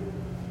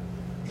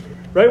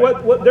 Right?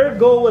 What their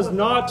goal was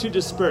not to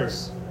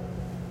disperse.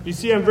 You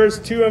see in verse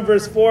 2 and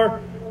verse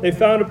 4, they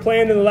found a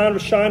plain in the land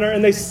of Shinar,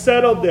 and they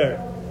settled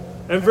there.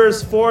 And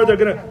verse 4, they're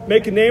going to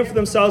make a name for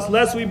themselves,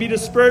 lest we be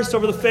dispersed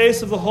over the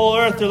face of the whole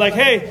earth. They're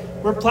hey,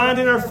 we're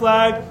planting our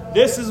flag.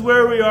 This is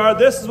where we are.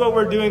 This is what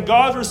we're doing.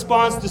 God's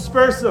response,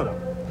 disperse them.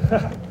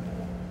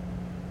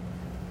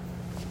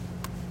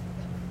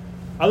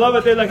 I love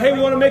it. They're hey, we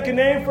want to make a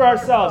name for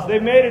ourselves. They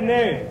made a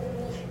name.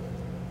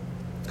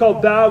 It's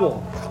called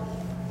Babel.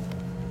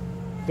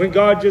 When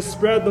God just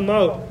spread them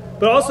out.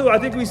 But also, I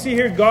think we see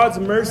here God's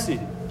mercy.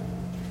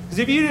 Because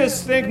if you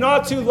just think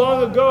not too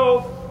long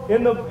ago,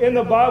 in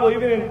the Bible,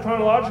 even in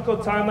chronological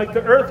time,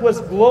 the earth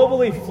was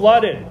globally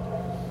flooded.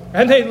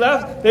 And they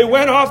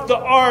went off the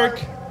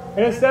ark,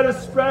 and instead of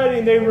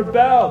spreading, they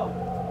rebelled.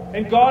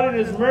 And God in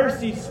His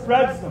mercy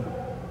spreads them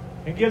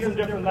and gives them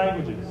different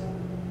languages.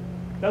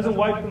 Doesn't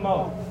wipe them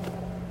out.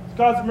 It's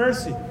God's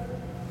mercy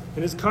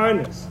and His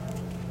kindness.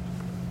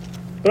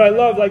 But I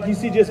love, you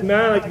see just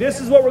man, this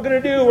is what we're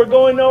going to do. We're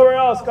going nowhere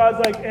else.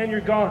 God's and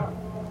you're gone.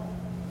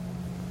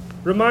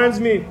 Reminds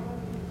me,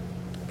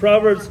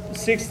 Proverbs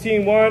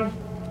 16:1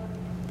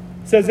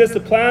 says this, the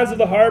plans of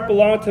the heart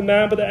belong to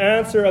man, but the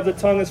answer of the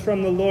tongue is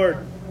from the Lord.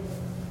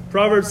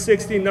 Proverbs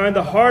 16:9,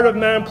 the heart of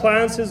man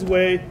plans his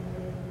way,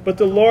 but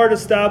the Lord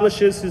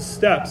establishes his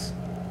steps.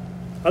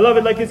 I love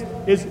it.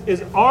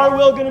 Is our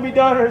will going to be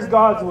done, or is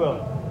God's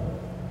will?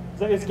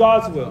 It's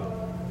God's will.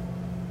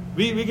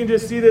 We can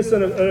just see this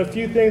in a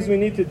few things we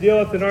need to deal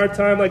with in our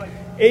time,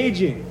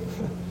 aging.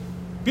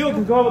 People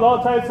can come up with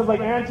all types of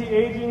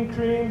anti-aging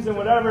creams and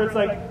whatever. It's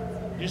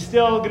you're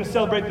still going to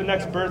celebrate the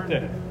next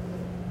birthday.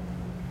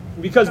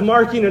 Because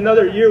marking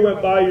another year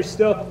went by, you're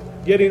still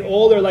getting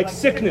older,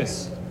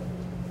 sickness.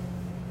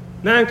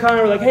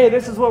 Mankind were hey,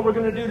 this is what we're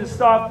going to do to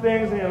stop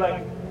things. And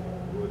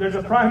you're there's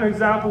a prime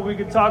example we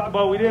could talk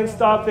about. We didn't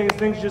stop things.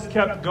 Things just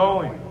kept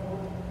going.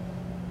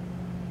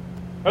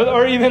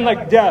 Or even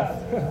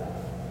death.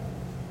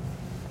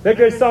 I think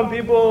there's some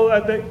people, I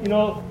think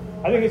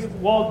it's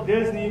Walt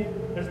Disney.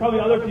 There's probably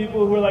other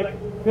people who are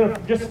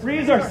just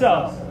freeze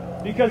ourselves.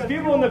 Because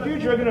people in the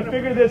future are going to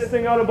figure this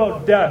thing out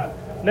about death.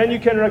 And then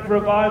you can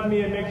revive me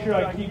and make sure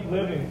I keep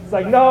living. It's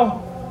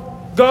no,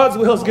 God's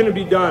will is going to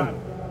be done.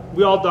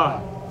 We all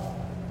die.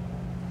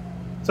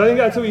 So I think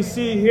that's what we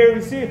see here.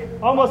 We see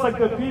almost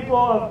the people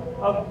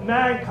of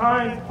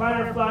mankind's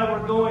planet flag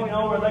were going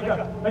nowhere.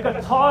 Like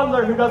a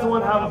toddler who doesn't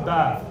want to have a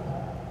bath.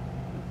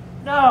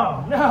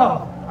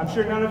 No. I'm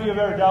sure none of you have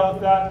ever dealt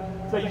with that.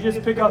 So you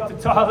just pick up the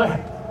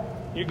toddler.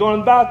 You're going in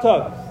the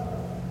bathtub.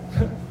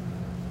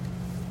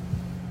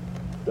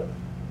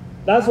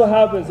 That's what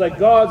happens.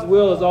 God's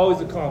will is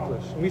always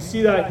accomplished. And we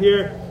see that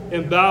here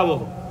in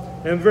Babel.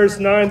 In verse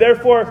 9,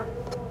 therefore,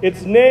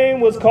 its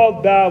name was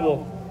called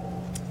Babel,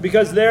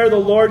 because there the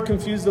Lord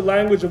confused the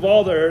language of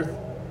all the earth,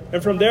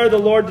 and from there the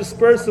Lord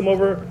dispersed them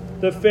over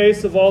the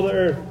face of all the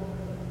earth.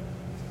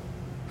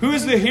 Who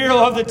is the hero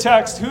of the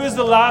text? Who is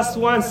the last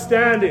one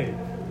standing?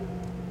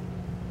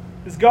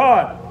 It's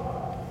God.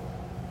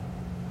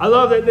 I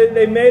love that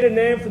they made a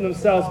name for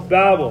themselves,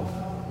 Babel.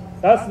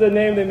 That's the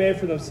name they made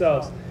for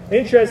themselves.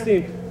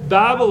 Interesting,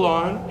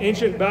 Babylon,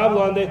 ancient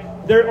Babylon,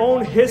 their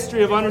own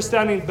history of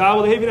understanding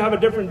Babel, they even have a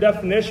different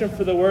definition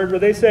for the word where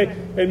they say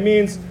it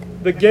means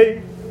the gate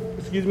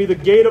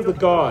of the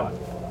god.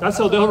 That's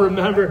how they'll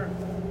remember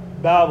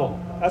Babel.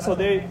 That's how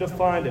they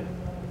defined it.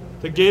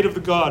 The gate of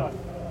the god.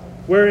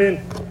 Where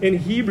in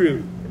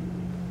Hebrew,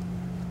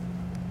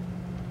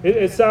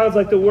 it sounds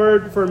like the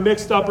word for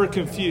mixed up or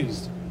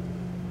confused.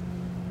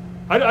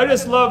 I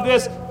just love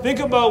this. Think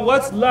about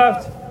what's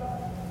left.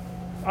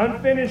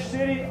 Unfinished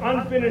city,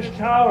 unfinished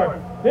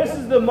tower. This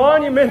is the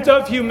monument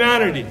of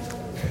humanity.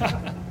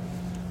 The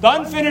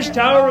unfinished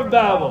Tower of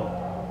Babel.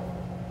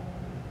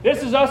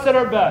 This is us at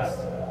our best.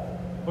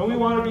 When we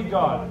want to be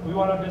God, we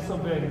want to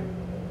disobey Him.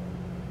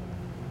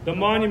 The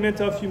monument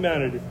of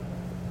humanity.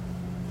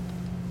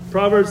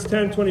 Proverbs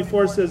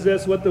 10:24 says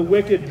this, what the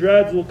wicked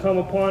dreads will come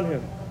upon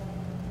him.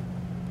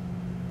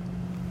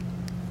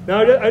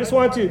 Now, I just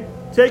want to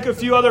take a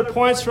few other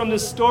points from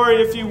this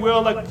story, if you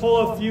will, like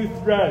pull a few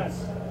threads.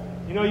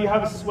 You know, you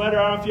have a sweater,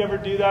 I don't know if you ever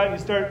do that, and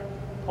you start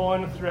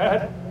pulling a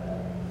thread.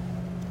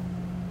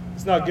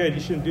 It's not good,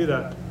 you shouldn't do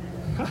that.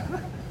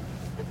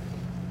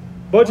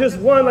 But just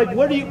one, like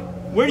where do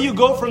you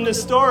go from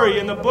this story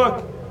in the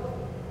book?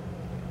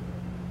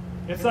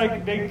 It's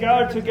like they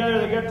gather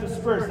together, they get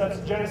dispersed. That's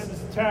Genesis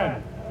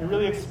 10. It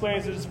really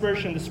explains the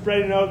dispersion, the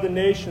spreading out of the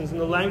nations and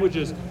the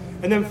languages.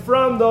 And then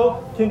from,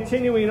 though,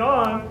 continuing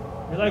on,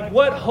 you're like,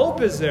 what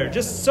hope is there?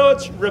 Just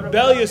such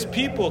rebellious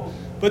people.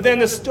 But then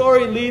the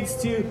story leads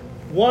to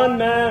one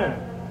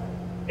man,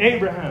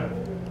 Abraham.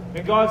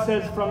 And God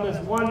says, from this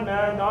one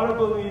man, not a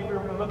believer,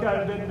 we're going to look at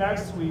it a bit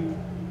next week,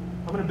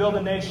 I'm going to build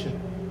a nation.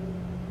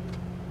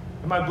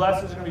 And my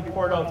blessings are going to be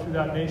poured out through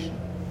that nation,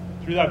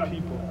 through that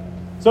people.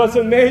 So it's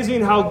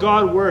amazing how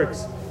God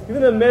works, even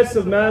in the midst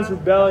of man's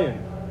rebellion.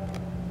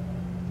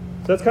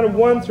 So that's kind of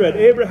one thread.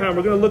 Abraham,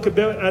 we're going to look a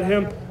bit at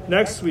him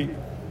next week.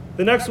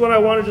 The next one I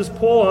want to just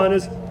pull on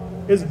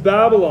is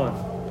Babylon.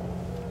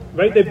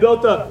 Right? They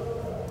built the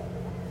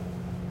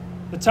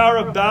Tower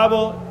of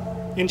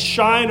Babel in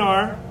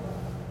Shinar,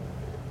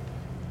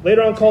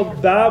 later on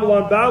called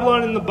Babylon.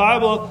 Babylon in the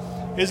Bible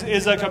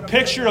is like a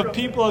picture of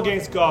people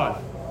against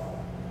God.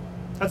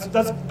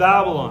 That's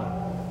Babylon.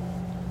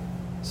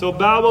 So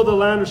Babel, the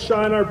land of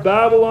Shinar,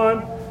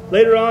 Babylon,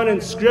 later on in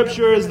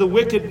Scripture is the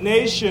wicked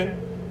nation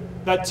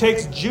that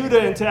takes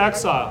Judah into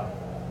exile.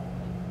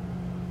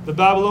 The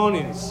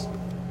Babylonians.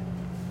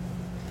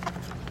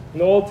 In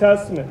the Old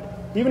Testament.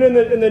 Even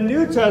in the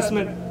New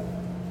Testament,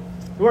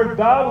 the word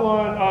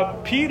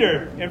Babylon,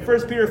 Peter, in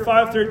 1 Peter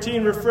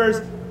 5:13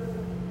 refers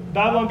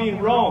Babylon being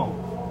Rome.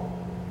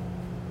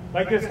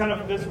 Like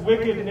this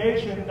wicked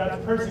nation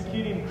that's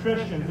persecuting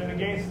Christians and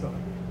against them.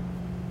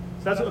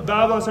 So that's what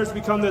Babylon starts to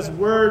become, this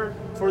word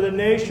for the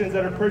nations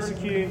that are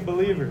persecuting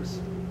believers.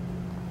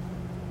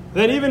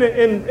 Then even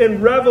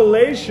in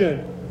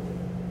Revelation,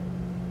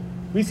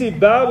 we see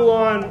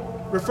Babylon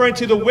referring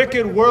to the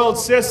wicked world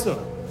system.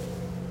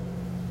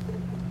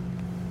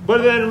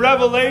 But then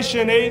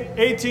Revelation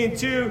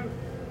 18:2,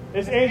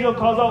 this angel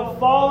calls out,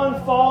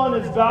 fallen,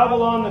 fallen is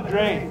Babylon the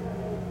Great.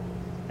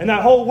 And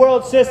that whole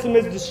world system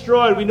is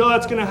destroyed. We know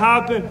that's going to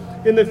happen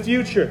in the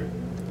future.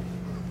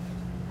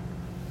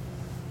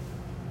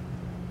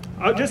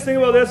 Just think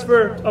about this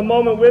for a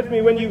moment with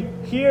me. When you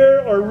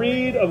hear or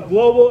read of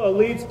global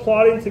elites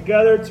plotting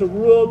together to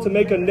rule, to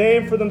make a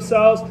name for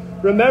themselves,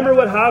 remember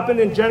what happened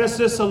in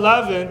Genesis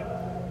 11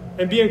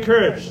 and be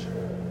encouraged.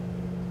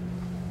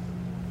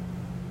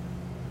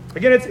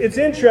 Again, it's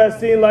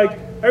interesting, like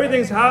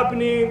everything's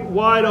happening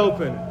wide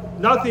open.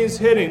 Nothing's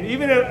hidden.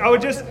 Even if, I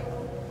would just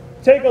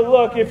take a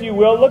look, if you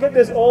will. Look at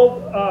this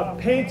old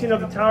painting of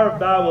the Tower of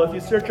Babel. If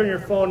you search on your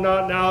phone,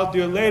 not now,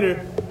 do it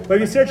later. But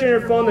if you search on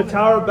your phone, the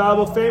Tower of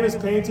Babel, famous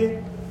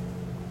painting,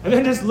 and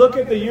then just look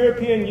at the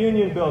European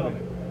Union building.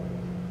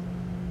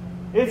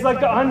 It's like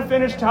the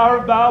unfinished Tower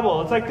of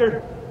Babel. It's like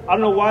I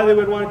don't know why they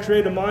would want to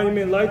create a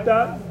monument like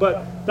that,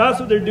 but that's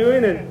what they're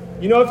doing.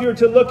 And you know, if you were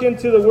to look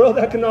into the World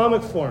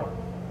Economic Forum,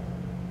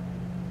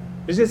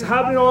 it's just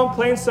happening all in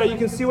plain sight. You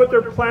can see what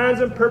their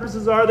plans and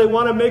purposes are. They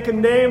want to make a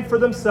name for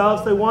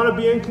themselves. They want to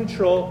be in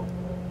control.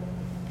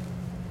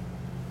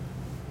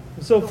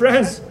 So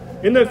friends,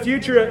 in the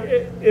future,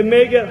 it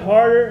may get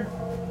harder,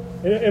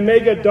 and it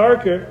may get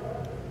darker,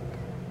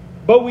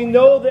 but we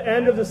know the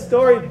end of the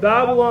story.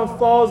 Babylon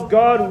falls,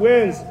 God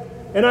wins.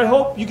 And I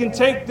hope you can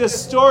take this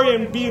story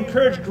and be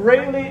encouraged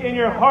greatly in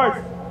your hearts.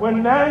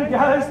 When man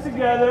gathers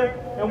together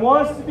and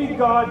wants to be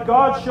God,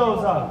 God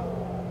shows up.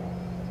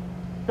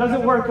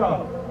 Doesn't work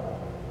out.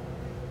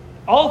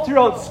 All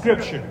throughout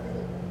Scripture.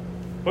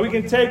 But we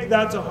can take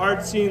that to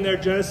heart, seeing there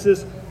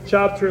Genesis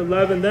chapter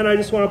 11. Then I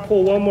just want to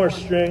pull one more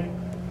string.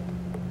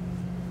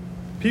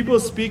 People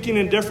speaking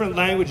in different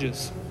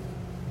languages.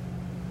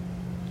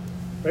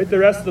 Right? The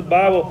rest of the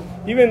Bible.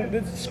 Even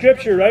the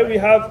Scripture, right? We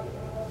have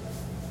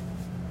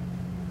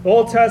the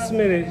Old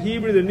Testament in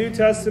Hebrew, the New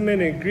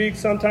Testament in Greek,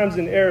 sometimes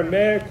in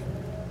Aramaic.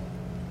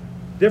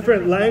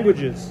 Different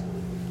languages.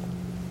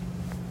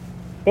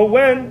 But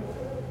when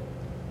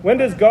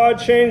does God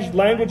change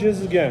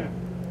languages again?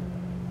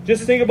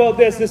 Just think about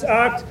this. This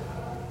act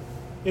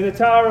in the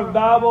Tower of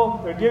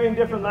Babel, they're giving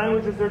different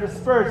languages, they're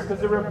dispersed because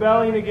they're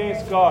rebelling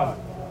against God.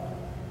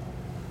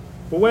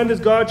 But when does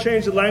God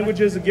change the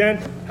languages again?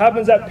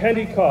 Happens at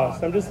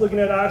Pentecost. I'm just looking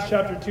at Acts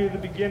chapter 2 at the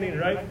beginning,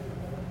 right?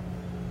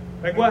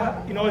 Like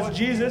what, it's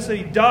Jesus, and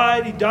he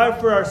died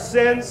for our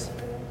sins.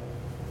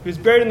 He was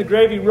buried in the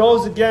grave, he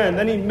rose again.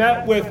 Then he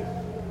met with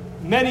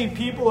many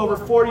people over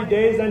 40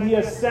 days, and he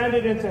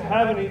ascended into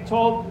heaven. He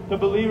told the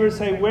believers,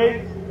 hey,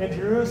 wait in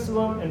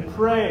Jerusalem and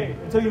pray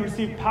until you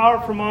receive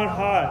power from on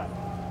high.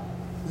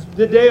 It's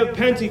the day of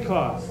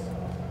Pentecost.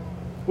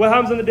 What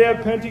happens on the day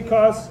of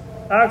Pentecost?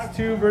 Acts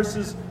 2,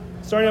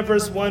 starting at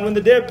verse 1. When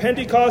the day of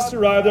Pentecost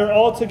arrived, they were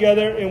all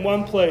together in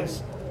one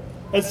place.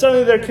 And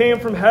suddenly there came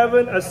from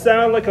heaven a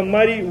sound like a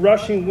mighty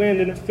rushing wind,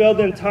 and it filled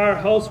the entire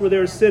house where they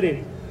were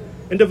sitting.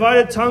 And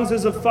divided tongues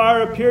as of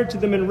fire appeared to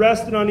them and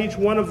rested on each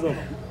one of them.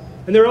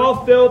 And they were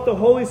all filled with the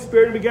Holy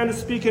Spirit and began to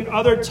speak in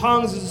other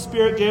tongues as the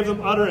Spirit gave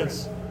them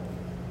utterance.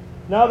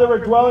 Now there were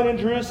dwelling in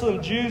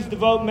Jerusalem Jews,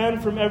 devout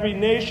men from every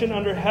nation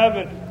under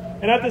heaven.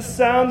 And at the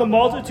sound the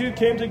multitude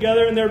came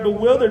together, and they were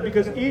bewildered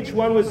because each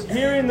one was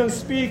hearing them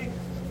speak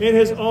in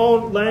his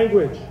own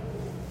language.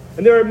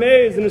 And they were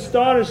amazed and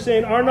astonished,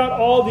 saying, are not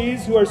all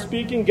these who are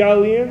speaking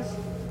Galileans?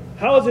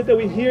 How is it that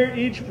we hear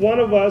each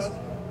of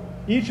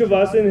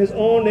us in his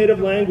own native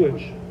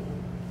language?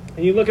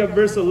 And you look at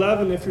verse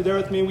 11, if you're there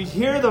with me. We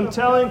hear them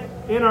telling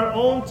in our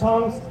own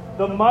tongues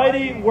the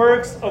mighty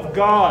works of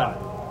God.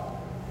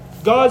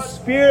 God's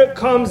Spirit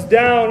comes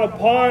down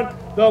upon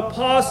the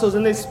apostles,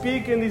 and they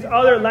speak in these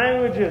other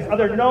languages,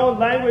 other known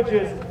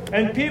languages,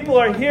 and people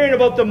are hearing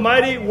about the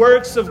mighty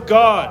works of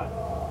God.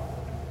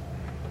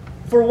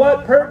 For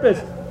what purpose?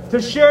 To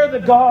share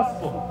the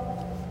gospel.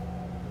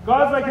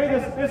 God's like, hey,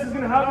 this is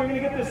going to happen. You're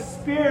going to get this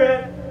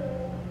Spirit.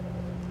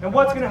 And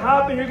what's going to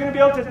happen? You're going to be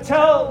able to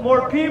tell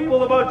more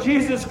people about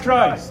Jesus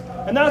Christ.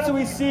 And that's what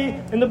we see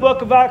in the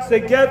book of Acts.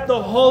 They get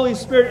the Holy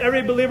Spirit.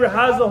 Every believer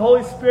has the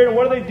Holy Spirit. And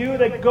what do?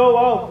 They go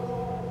out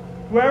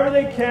wherever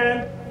they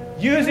can,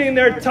 using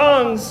their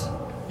tongues,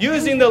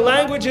 using the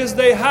languages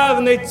they have,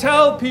 and they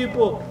tell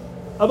people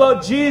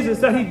about Jesus,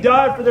 that he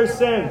died for their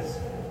sins,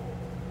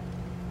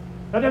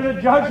 that there's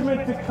a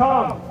judgment to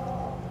come.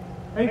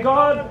 And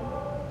God,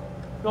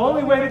 the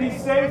only way to be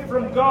saved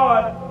from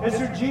God is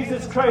through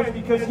Jesus Christ,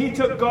 because he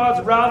took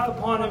God's wrath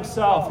upon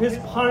himself, his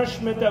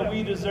punishment that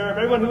we deserve.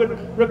 Everyone who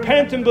would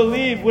repent and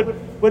believe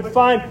would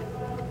find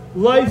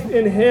life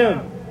in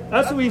him.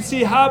 That's what we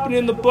see happening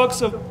in the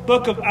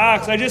book of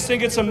Acts. I just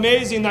think it's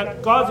amazing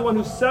that God's the one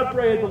who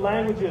separated the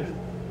languages,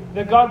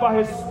 that God by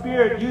his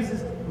Spirit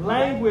uses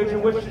language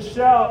in which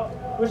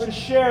to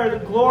share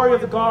the glory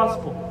of the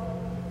gospel.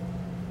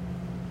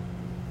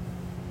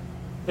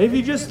 And if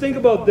you just think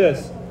about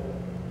this,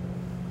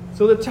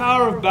 so the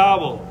Tower of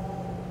Babel,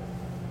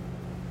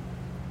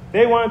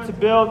 they wanted to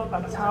build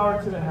a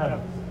tower to the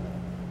heavens.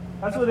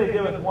 That's what they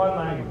did with one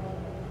language.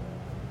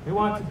 They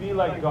wanted to be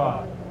like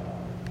God.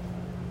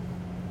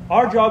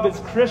 Our job as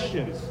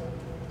Christians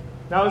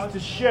now is to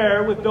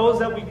share with those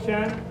that we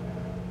can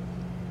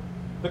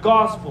the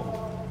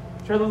gospel.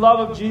 Share the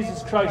love of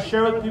Jesus Christ.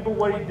 Share with people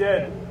what he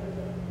did.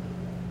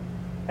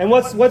 And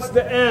what's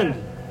the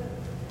end?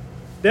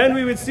 Then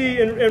we would see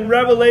in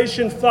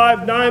Revelation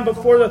 5:9,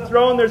 before the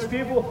throne, there's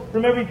people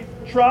from every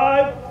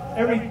tribe,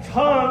 every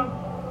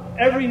tongue,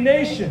 every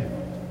nation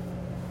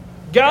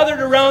gathered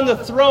around the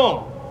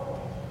throne.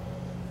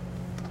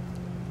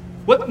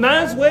 What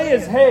man's way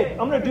is, hey,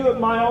 I'm going to do it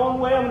my own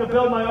way. I'm going to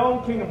build my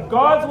own kingdom.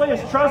 God's way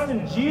is trust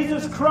in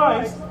Jesus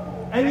Christ,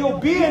 and you'll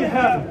be in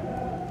heaven,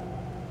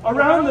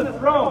 around the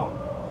throne,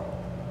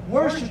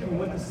 worshiping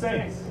with the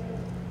saints.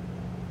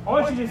 I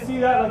want you to see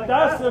that. Like,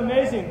 that's the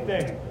amazing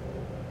thing.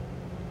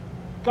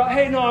 God,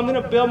 hey, no, I'm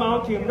going to build my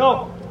own kingdom.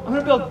 No, I'm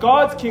going to build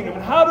God's kingdom.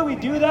 And how do we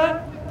do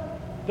that?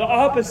 The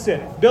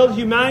opposite. Build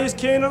humanity's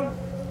kingdom,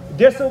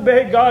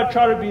 disobey God,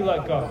 try to be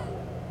like God.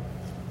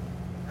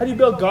 How do you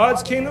build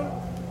God's kingdom?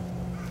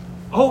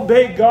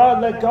 Obey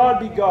God, let God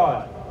be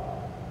God.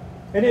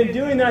 And in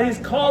doing that, he's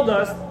called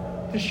us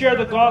to share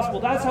the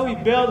gospel. That's how we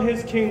build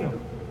his kingdom.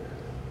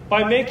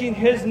 By making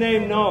his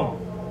name known.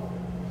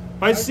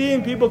 By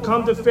seeing people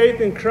come to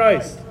faith in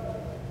Christ.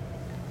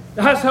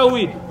 That's how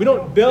we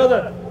don't build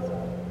a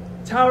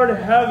tower to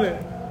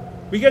heaven.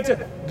 We get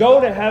to go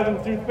to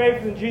heaven through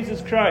faith in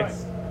Jesus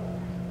Christ.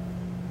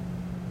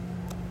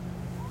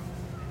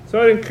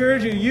 So I'd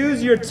encourage you,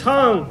 use your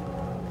tongue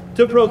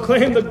to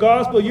proclaim the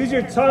gospel. Use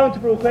your tongue to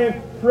proclaim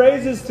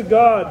praises to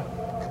God.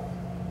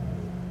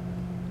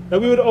 That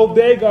we would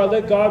obey God,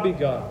 let God be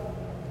God.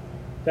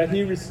 That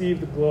he receive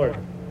the glory.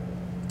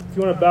 If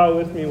you want to bow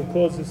with me, we'll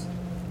close this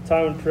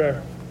time in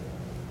prayer.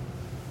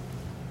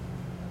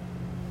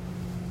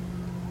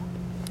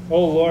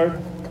 Oh Lord,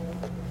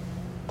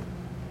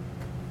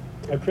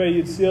 I pray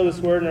you'd seal this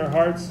word in our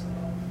hearts.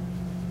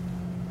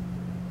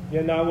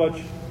 Yet not what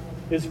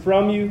is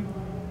from you.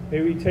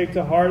 May we take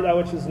to heart that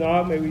which is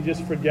not. May we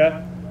just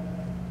forget.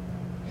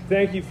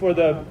 Thank you for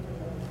the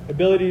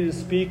ability to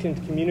speak and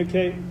to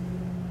communicate.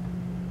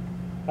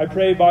 I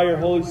pray by your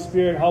Holy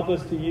Spirit, help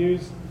us to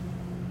use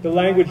the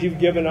language you've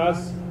given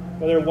us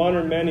whether one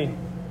or many,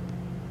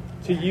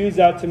 to use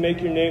that to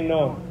make your name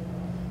known.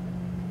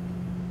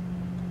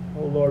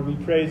 Oh Lord,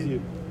 we praise you.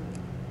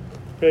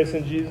 Praise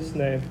in Jesus'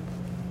 name.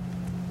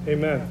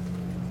 Amen.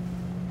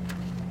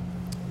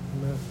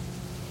 Amen.